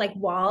lack like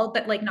wall,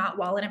 but like not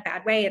wall in a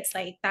bad way. It's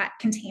like that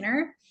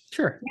container.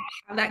 Sure.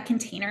 Have that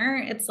container.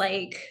 It's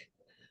like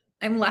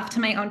I'm left to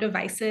my own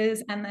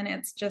devices, and then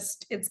it's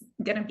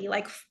gonna be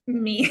like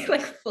me,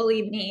 like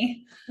fully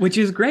me. Which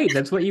is great.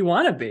 That's what you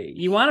want to be.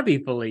 You want to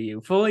be fully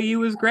you. Fully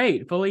you is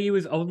great. Fully you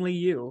is only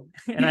you,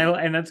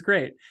 and that's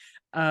great.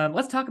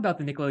 Let's talk about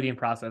the Nickelodeon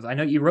process. I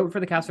know you wrote for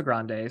the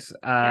Casagrandes.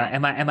 Yeah.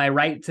 Am I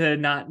right to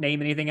not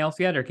name anything else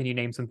yet, or can you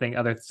name something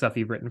other stuff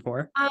you've written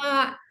for?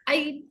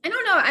 I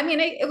don't know. I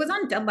mean, it was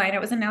on Deadline. It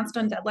was announced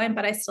on Deadline,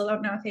 but I still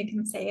don't know if I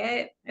can say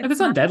it. If It's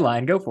it's on not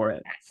Deadline, go for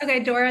it. okay.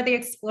 Dora the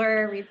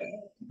Explorer reboot.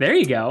 There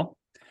you go.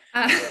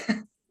 Uh,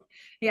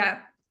 yeah.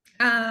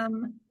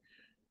 Um,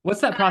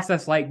 What's that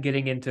process like,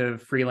 getting into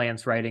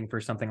freelance writing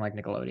for something like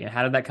Nickelodeon?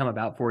 How did that come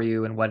about for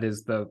you, and what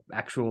is the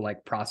actual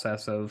like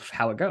process of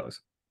how it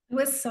goes? it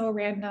was so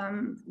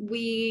random.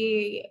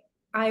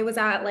 I was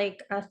at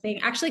like a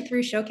thing actually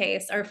through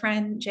Showcase. Our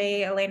friend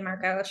Jay Elaine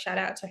Margot, shout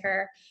out to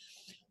her,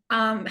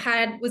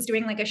 was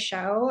doing like a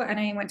show, and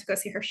I went to go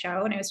see her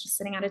show, and I was just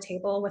sitting at a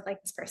table with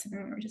like this person,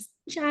 and we were just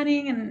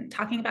chatting and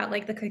talking about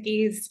like the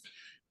cookies,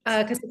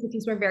 because the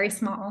cookies were very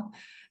small.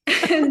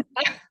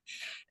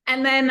 and,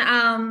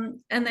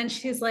 and then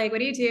she's like, what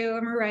do you do?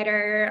 I'm a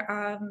writer.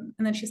 And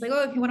then she's like,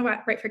 oh, if you want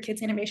to write for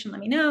kids animation, let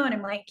me know. And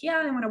I'm like,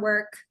 yeah, I want to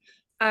work.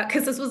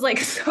 Because this was like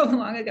so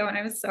long ago and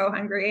I was so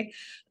hungry,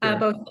 Sure.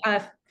 both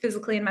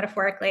physically and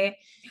metaphorically.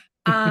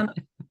 Um,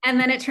 and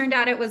then it turned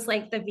out it was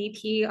like the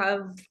VP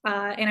of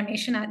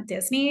animation at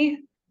Disney.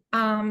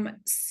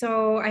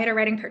 So I had a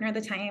writing partner at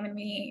the time, and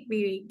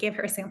we gave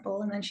her a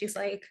sample, and then she's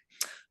like,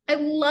 I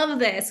love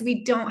this.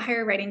 We don't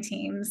hire writing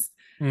teams.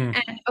 Mm.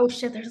 And oh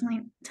shit, there's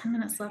only 10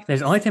 minutes left.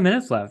 There's only 10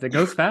 minutes left. It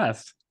goes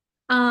fast.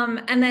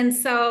 And then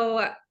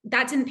so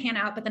that didn't pan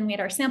out, but then we had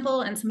our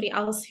sample, and somebody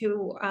else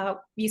who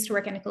used to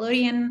work at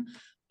Nickelodeon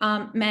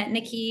met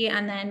Nikki,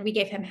 and then we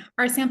gave him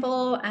our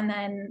sample, and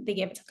then they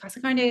gave it to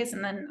Casagrandes,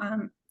 and then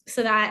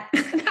so that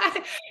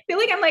I feel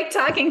like I'm like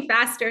talking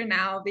faster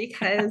now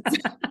because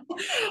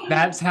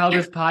That's how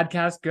this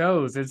podcast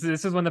goes. This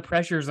is when the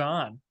pressure's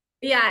on.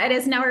 Yeah, it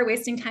is. Now we're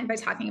wasting time by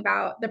talking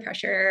about the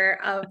pressure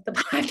of the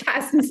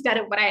podcast instead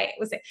of what I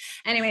was saying.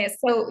 Anyways,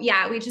 so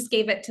yeah, we just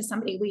gave it to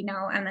somebody we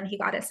know, and then he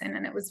got us in,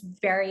 and it was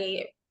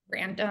very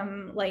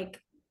random.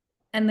 Like,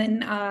 and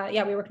then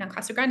yeah, we worked on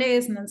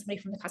Casagrandes, and then somebody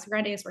from the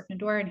Casagrandes worked in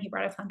Dora, and he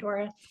brought us on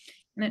Dora.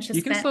 And it's just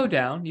you can slow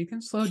down. You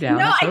can slow down.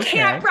 No, it's I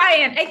can't,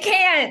 Brian. I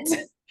can't.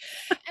 And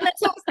that's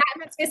so sad.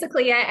 That's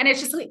basically it. And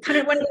it's just like kind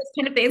of one of those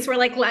kind of things where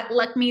like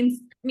luck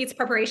meets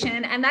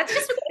preparation, and that's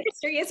just what the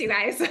history is, you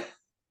guys.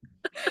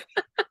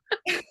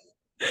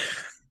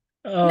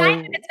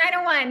 9 minutes,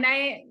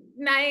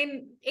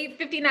 9:01,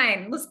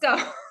 8:59. Let's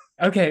go.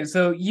 Okay,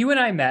 so you and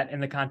I met in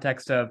the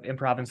context of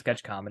improv and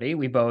sketch comedy.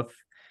 We both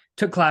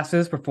took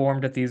classes,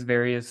 performed at these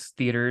various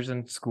theaters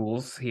and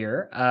schools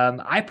here.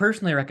 I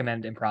personally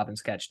recommend improv and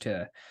sketch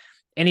to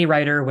any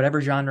writer,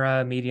 whatever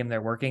genre, medium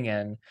they're working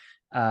in.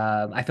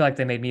 I feel like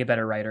they made me a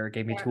better writer,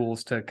 gave me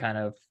tools to kind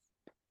of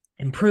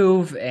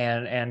improve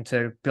and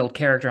to build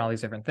character and all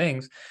these different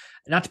things.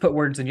 Not to put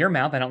words in your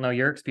mouth, I don't know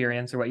your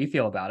experience or what you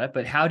feel about it,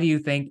 but how do you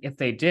think, if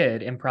they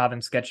did, improv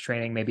and sketch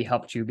training maybe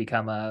helped you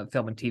become a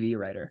film and TV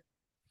writer?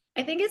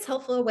 I think it's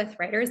helpful with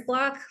writer's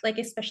block, like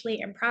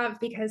especially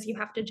improv, because you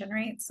have to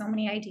generate so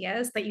many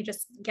ideas that you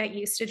just get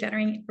used to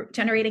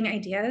generating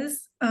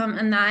ideas.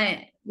 And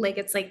that like,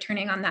 it's like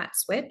turning on that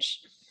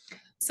switch.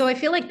 So I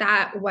feel like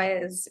that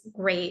was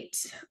great.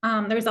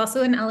 There's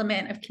also an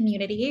element of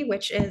community,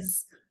 which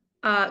is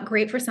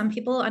great for some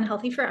people,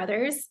 unhealthy for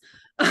others.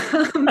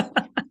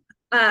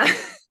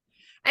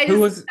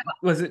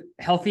 Was it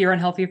healthy or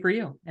unhealthy for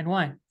you, and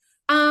why?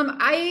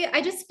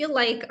 I just feel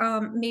like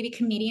maybe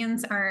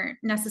comedians aren't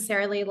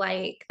necessarily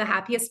like the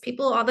happiest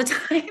people all the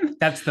time.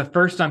 That's the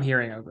first I'm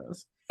hearing of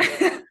this.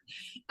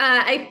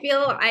 I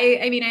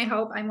mean, I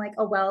hope I'm like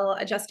a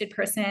well-adjusted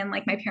person.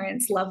 Like my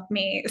parents loved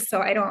me, so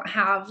I don't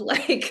have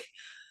like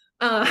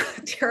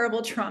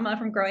terrible trauma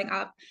from growing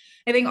up.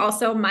 I think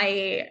also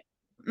my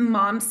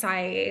mom's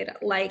side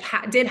like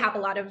did have a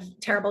lot of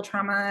terrible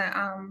trauma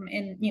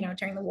in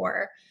during the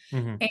war.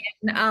 Mm-hmm.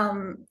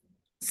 And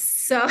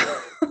so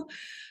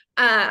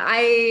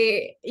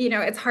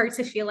it's hard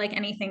to feel like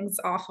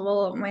anything's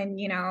awful when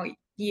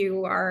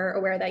you are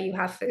aware that you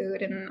have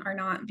food and are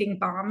not being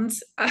bombed.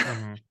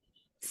 Mm-hmm.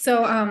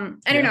 So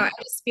I don't know, I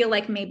just feel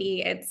like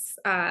maybe it's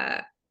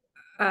I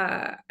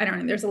don't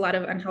know, there's a lot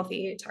of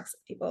unhealthy toxic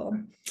people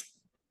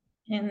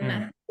in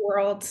the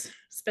world,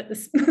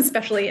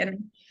 especially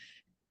in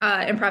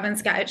improv and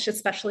sketch,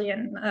 especially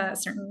in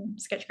certain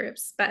sketch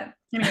groups. But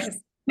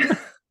anyways.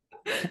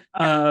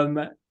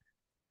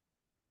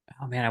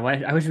 Oh man,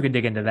 I wish we could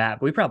dig into that,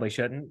 but we probably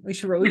shouldn't. We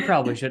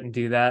probably shouldn't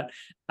do that.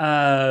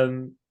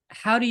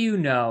 How do you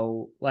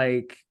know,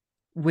 like,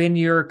 when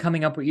you're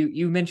coming up with,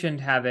 you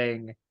mentioned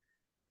having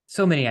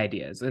so many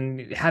ideas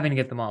and having to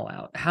get them all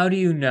out. How do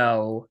you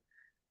know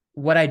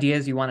what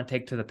ideas you want to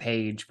take to the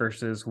page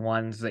versus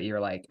ones that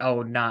you're like,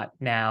 oh, not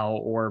now,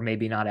 or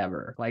maybe not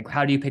ever? Like,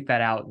 how do you pick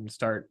that out and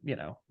start,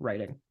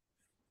 writing?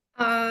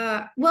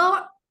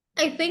 Well,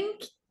 I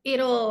think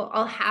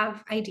I'll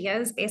have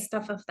ideas based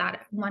off of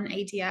that one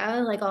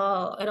idea. Like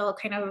it'll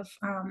kind of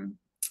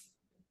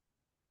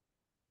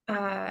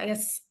I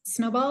guess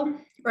snowball,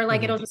 or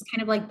like it'll just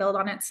kind of like build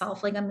on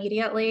itself like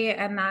immediately.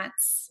 And I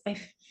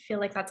feel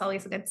like that's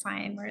always a good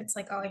sign, where it's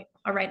like, oh,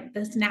 I'll write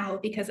this now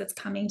because it's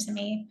coming to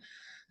me.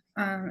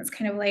 It's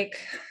kind of like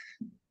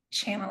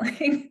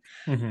channeling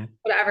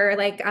whatever,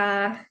 like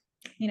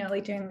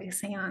like doing like a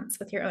seance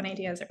with your own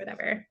ideas or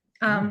whatever.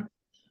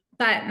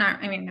 But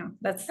not, I mean, no,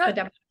 that's a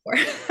dumb metaphor.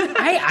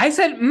 I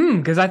said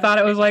because I thought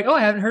it was like, oh,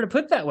 I haven't heard it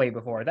put that way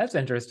before. That's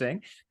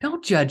interesting.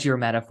 Don't judge your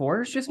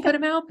metaphors, just put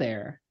them out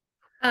there.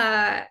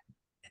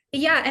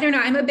 Yeah, I don't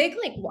know, I'm a big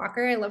like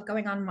walker. I love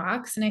going on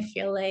walks, and I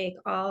feel like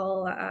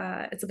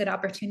it's a good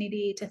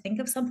opportunity to think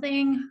of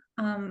something.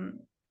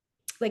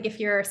 Like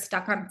if you're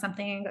stuck on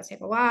something, go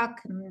take a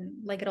walk, and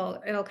like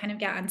it'll kind of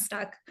get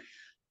unstuck.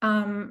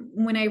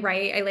 When I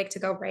write, I like to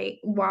go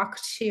walk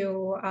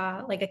to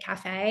like a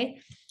cafe.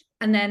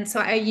 And then, so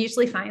I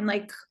usually find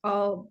like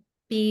I'll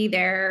be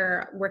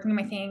there working on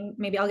my thing.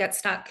 Maybe I'll get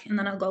stuck, and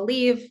then I'll go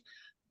leave.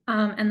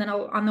 And then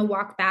on the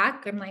walk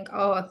back, I'm like,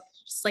 oh, I'll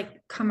just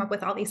like come up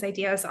with all these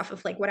ideas off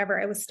of like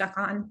whatever I was stuck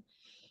on.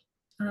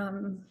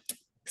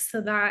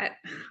 So that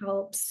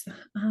helps.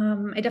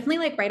 I definitely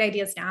like write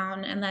ideas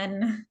down and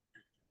then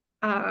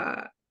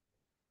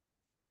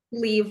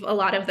leave a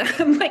lot of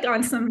them like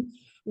on some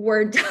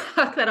Word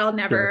doc that I'll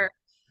never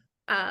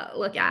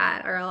look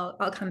at, or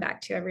I'll come back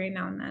to every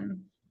now and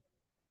then.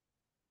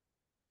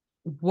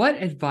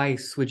 What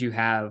advice would you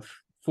have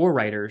for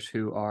writers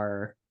who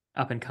are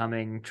up and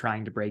coming,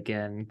 trying to break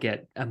in,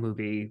 get a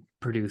movie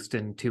produced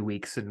in 2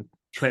 weeks and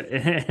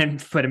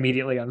put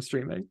immediately on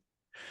streaming?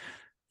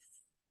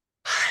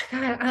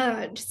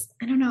 God, just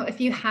I don't know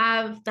if you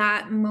have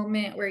that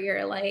moment where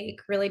you're like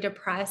really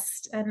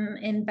depressed and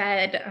in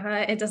bed.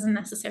 It doesn't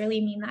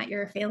necessarily mean that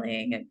you're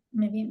failing.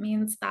 Maybe it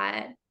means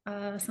that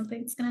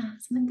something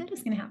good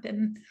is gonna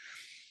happen.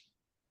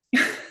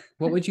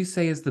 What would you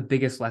say is the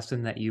biggest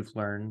lesson that you've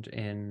learned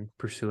in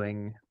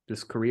pursuing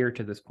this career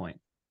to this point?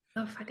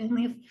 Oh, fuck, I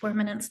only have 4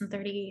 minutes and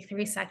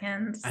 33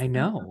 seconds. I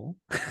know.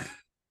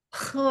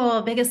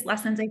 Oh, biggest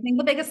lessons. I think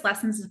the biggest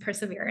lessons is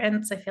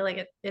perseverance. I feel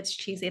like it's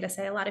cheesy to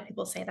say. A lot of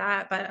people say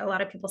that, but a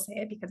lot of people say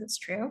it because it's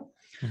true.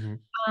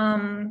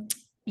 Mm-hmm.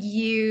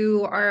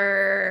 You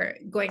are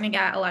going to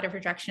get a lot of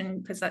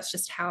rejection because that's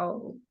just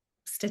how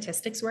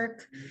statistics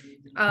work.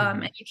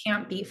 And you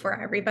can't be for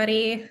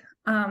everybody,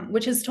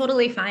 which is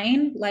totally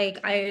fine. Like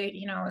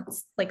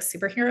it's like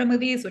superhero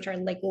movies, which are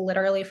like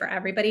literally for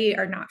everybody,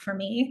 are not for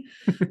me.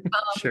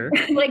 Sure.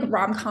 Like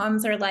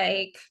rom-coms are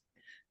like,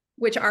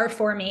 which are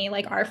for me,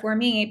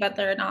 but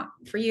they're not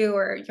for you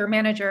or your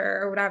manager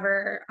or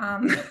whatever.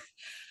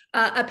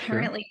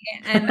 Apparently.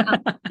 Sure. And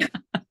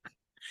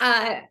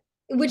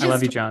which I is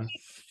love you, John.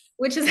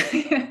 Which is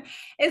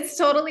it's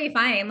totally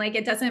fine. Like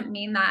it doesn't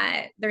mean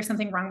that there's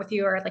something wrong with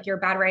you or like you're a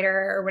bad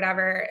writer or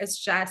whatever. It's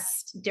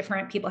just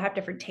different people have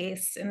different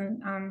tastes.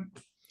 And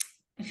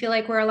I feel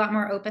like we're a lot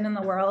more open in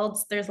the world.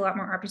 There's a lot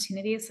more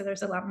opportunities. So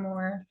there's a lot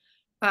more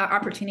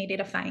opportunity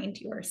to find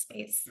your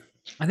space.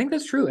 I think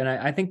that's true. And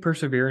I think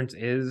perseverance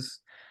is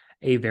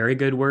a very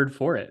good word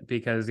for it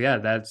because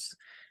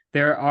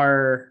there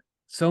are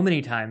so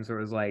many times where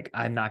it was like,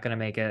 I'm not going to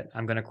make it.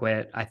 I'm going to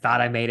quit. I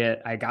thought I made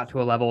it. I got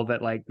to a level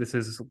that like,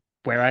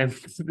 my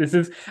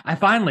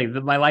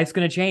life's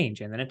going to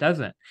change. And then it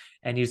doesn't.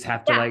 And you just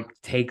have to like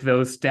take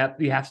those steps.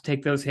 You have to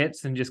take those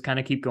hits and just kind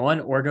of keep going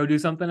or go do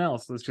something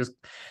else. It's just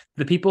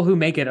the people who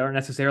make it aren't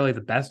necessarily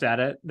the best at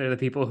it. They're the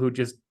people who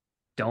just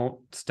don't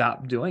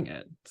stop doing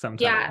it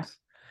sometimes. Yeah,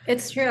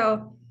 it's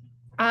true.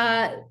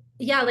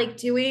 Like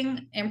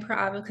doing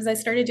improv, because I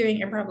started doing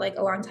improv like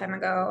a long time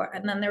ago.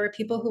 And then there were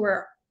people who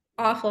were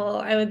awful.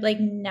 I would like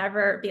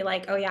never be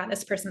like, oh yeah,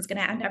 this person's going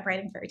to end up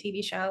writing for a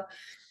TV show.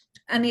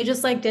 And they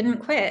just like didn't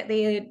quit.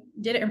 They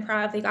did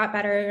improv. They got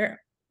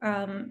better.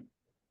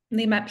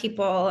 They met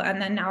people.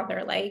 And then now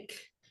they're like,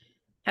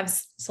 have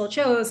sold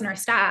shows and are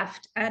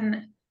staffed.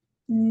 And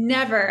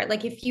never,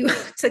 like if you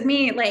took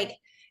me, like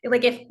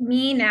if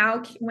me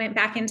now went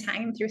back in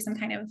time through some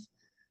kind of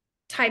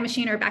time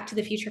machine or Back to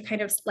the Future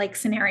kind of like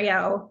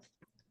scenario,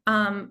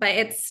 but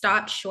it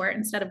stopped short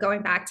instead of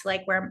going back to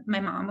like where my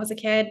mom was a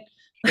kid.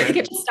 Like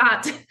it just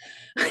stopped,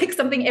 like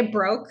something, it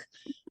broke.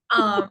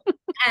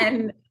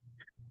 And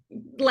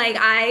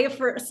like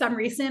for some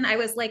reason, I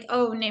was like,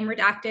 oh, Name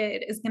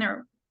Redacted is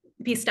gonna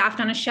be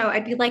staffed on a show.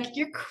 I'd be like,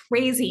 you're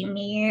crazy,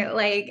 me.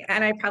 Like,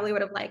 and I probably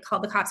would have like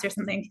called the cops or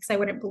something because I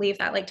wouldn't believe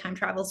that like time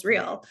travel is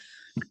real.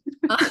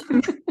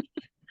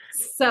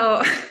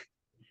 So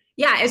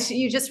yeah,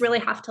 you just really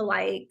have to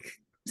like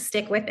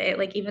stick with it.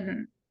 Like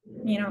even,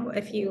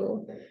 if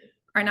you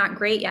are not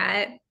great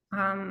yet.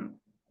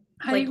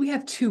 Heidi, we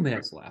have 2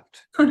 minutes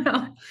left. Oh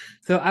no.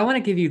 So I want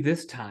to give you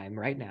this time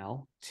right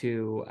now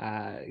to,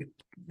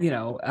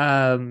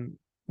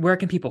 where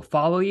can people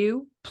follow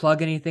you?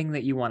 Plug anything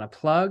that you want to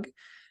plug.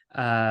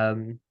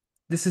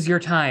 This is your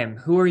time.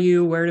 Who are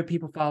you? Where do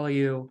people follow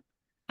you?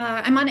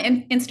 I'm on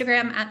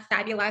Instagram at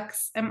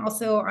Fabulux. I'm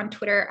also on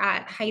Twitter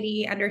at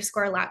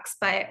Heidi_Lux,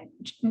 but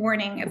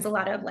warning, it's a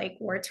lot of like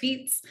war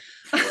tweets.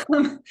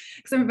 Because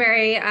I'm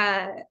very,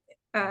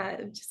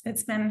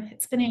 it's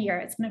been a year.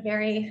 It's been a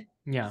very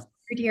hard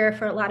year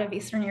for a lot of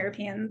Eastern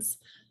Europeans.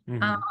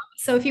 Mm-hmm.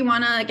 So if you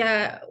want to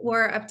get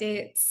war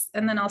updates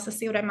and then also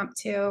see what I'm up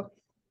to,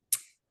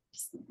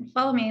 just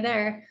follow me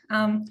there.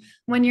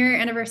 1 year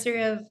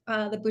anniversary of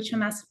the Bucha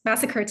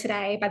massacre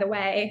today, by the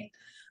way.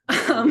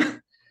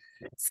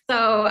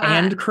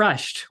 And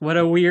crushed. What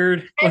a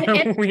weird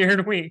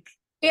week.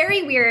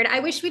 Very weird. I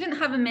wish we didn't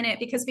have a minute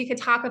because we could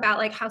talk about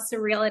like how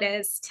surreal it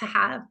is to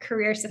have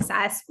career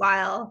success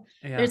while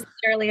there's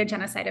literally a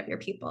genocide of your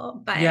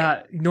people.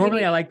 But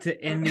normally I like to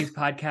end these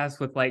podcasts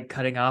with like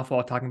cutting off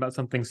while talking about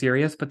something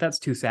serious, but that's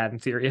too sad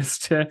and serious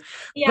to.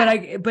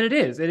 Yeah. But it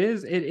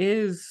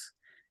is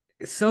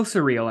so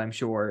surreal, I'm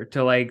sure,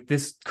 to like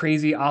this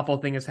crazy awful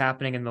thing is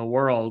happening in the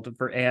world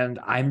and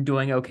I'm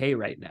doing okay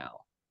right now.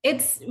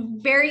 It's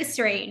very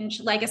strange,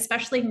 like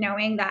especially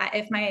knowing that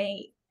if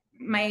my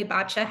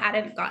bacha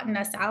hadn't gotten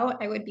us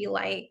out, I would be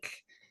like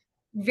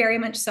very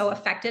much so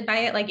affected by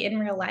it, like in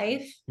real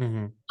life.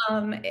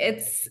 Mm-hmm.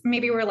 It's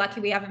maybe we're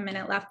lucky we have a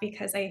minute left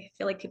because I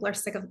feel like people are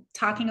sick of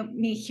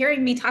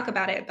hearing me talk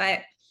about it, but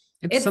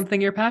it's something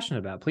you're passionate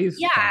about. Please.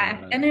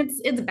 Yeah. And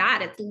it's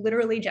bad. It's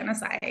literally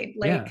genocide.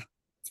 Like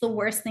it's the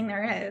worst thing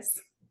there is.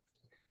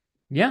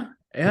 Yeah.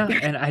 Yeah.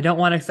 And I'm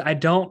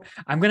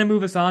going to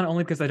move us on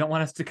only because I don't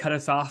want us to cut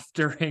us off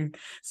during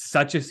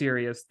such a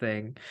serious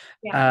thing.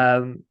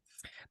 Yeah.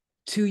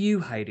 To you,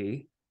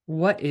 Heidi,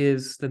 what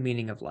is the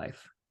meaning of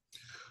life?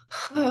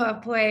 Oh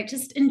boy,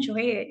 just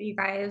enjoy it, you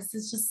guys.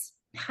 It's just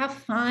have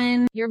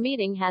fun. Your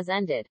meeting has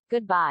ended.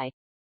 Goodbye.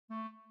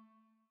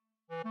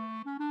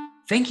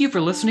 Thank you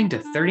for listening to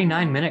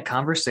 39-Minute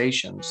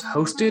Conversations,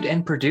 hosted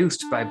and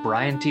produced by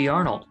Brian T.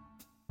 Arnold.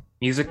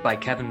 Music by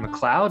Kevin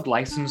MacLeod,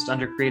 licensed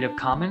under Creative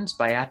Commons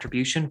by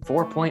Attribution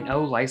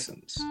 4.0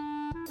 license.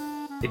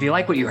 If you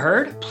like what you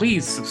heard,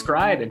 please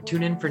subscribe and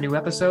tune in for new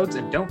episodes,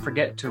 and don't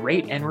forget to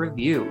rate and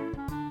review.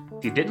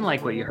 If you didn't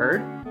like what you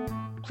heard,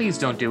 please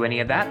don't do any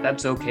of that.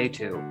 That's okay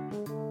too.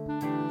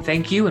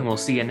 Thank you, and we'll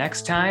see you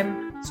next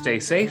time. Stay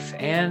safe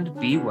and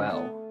be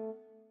well.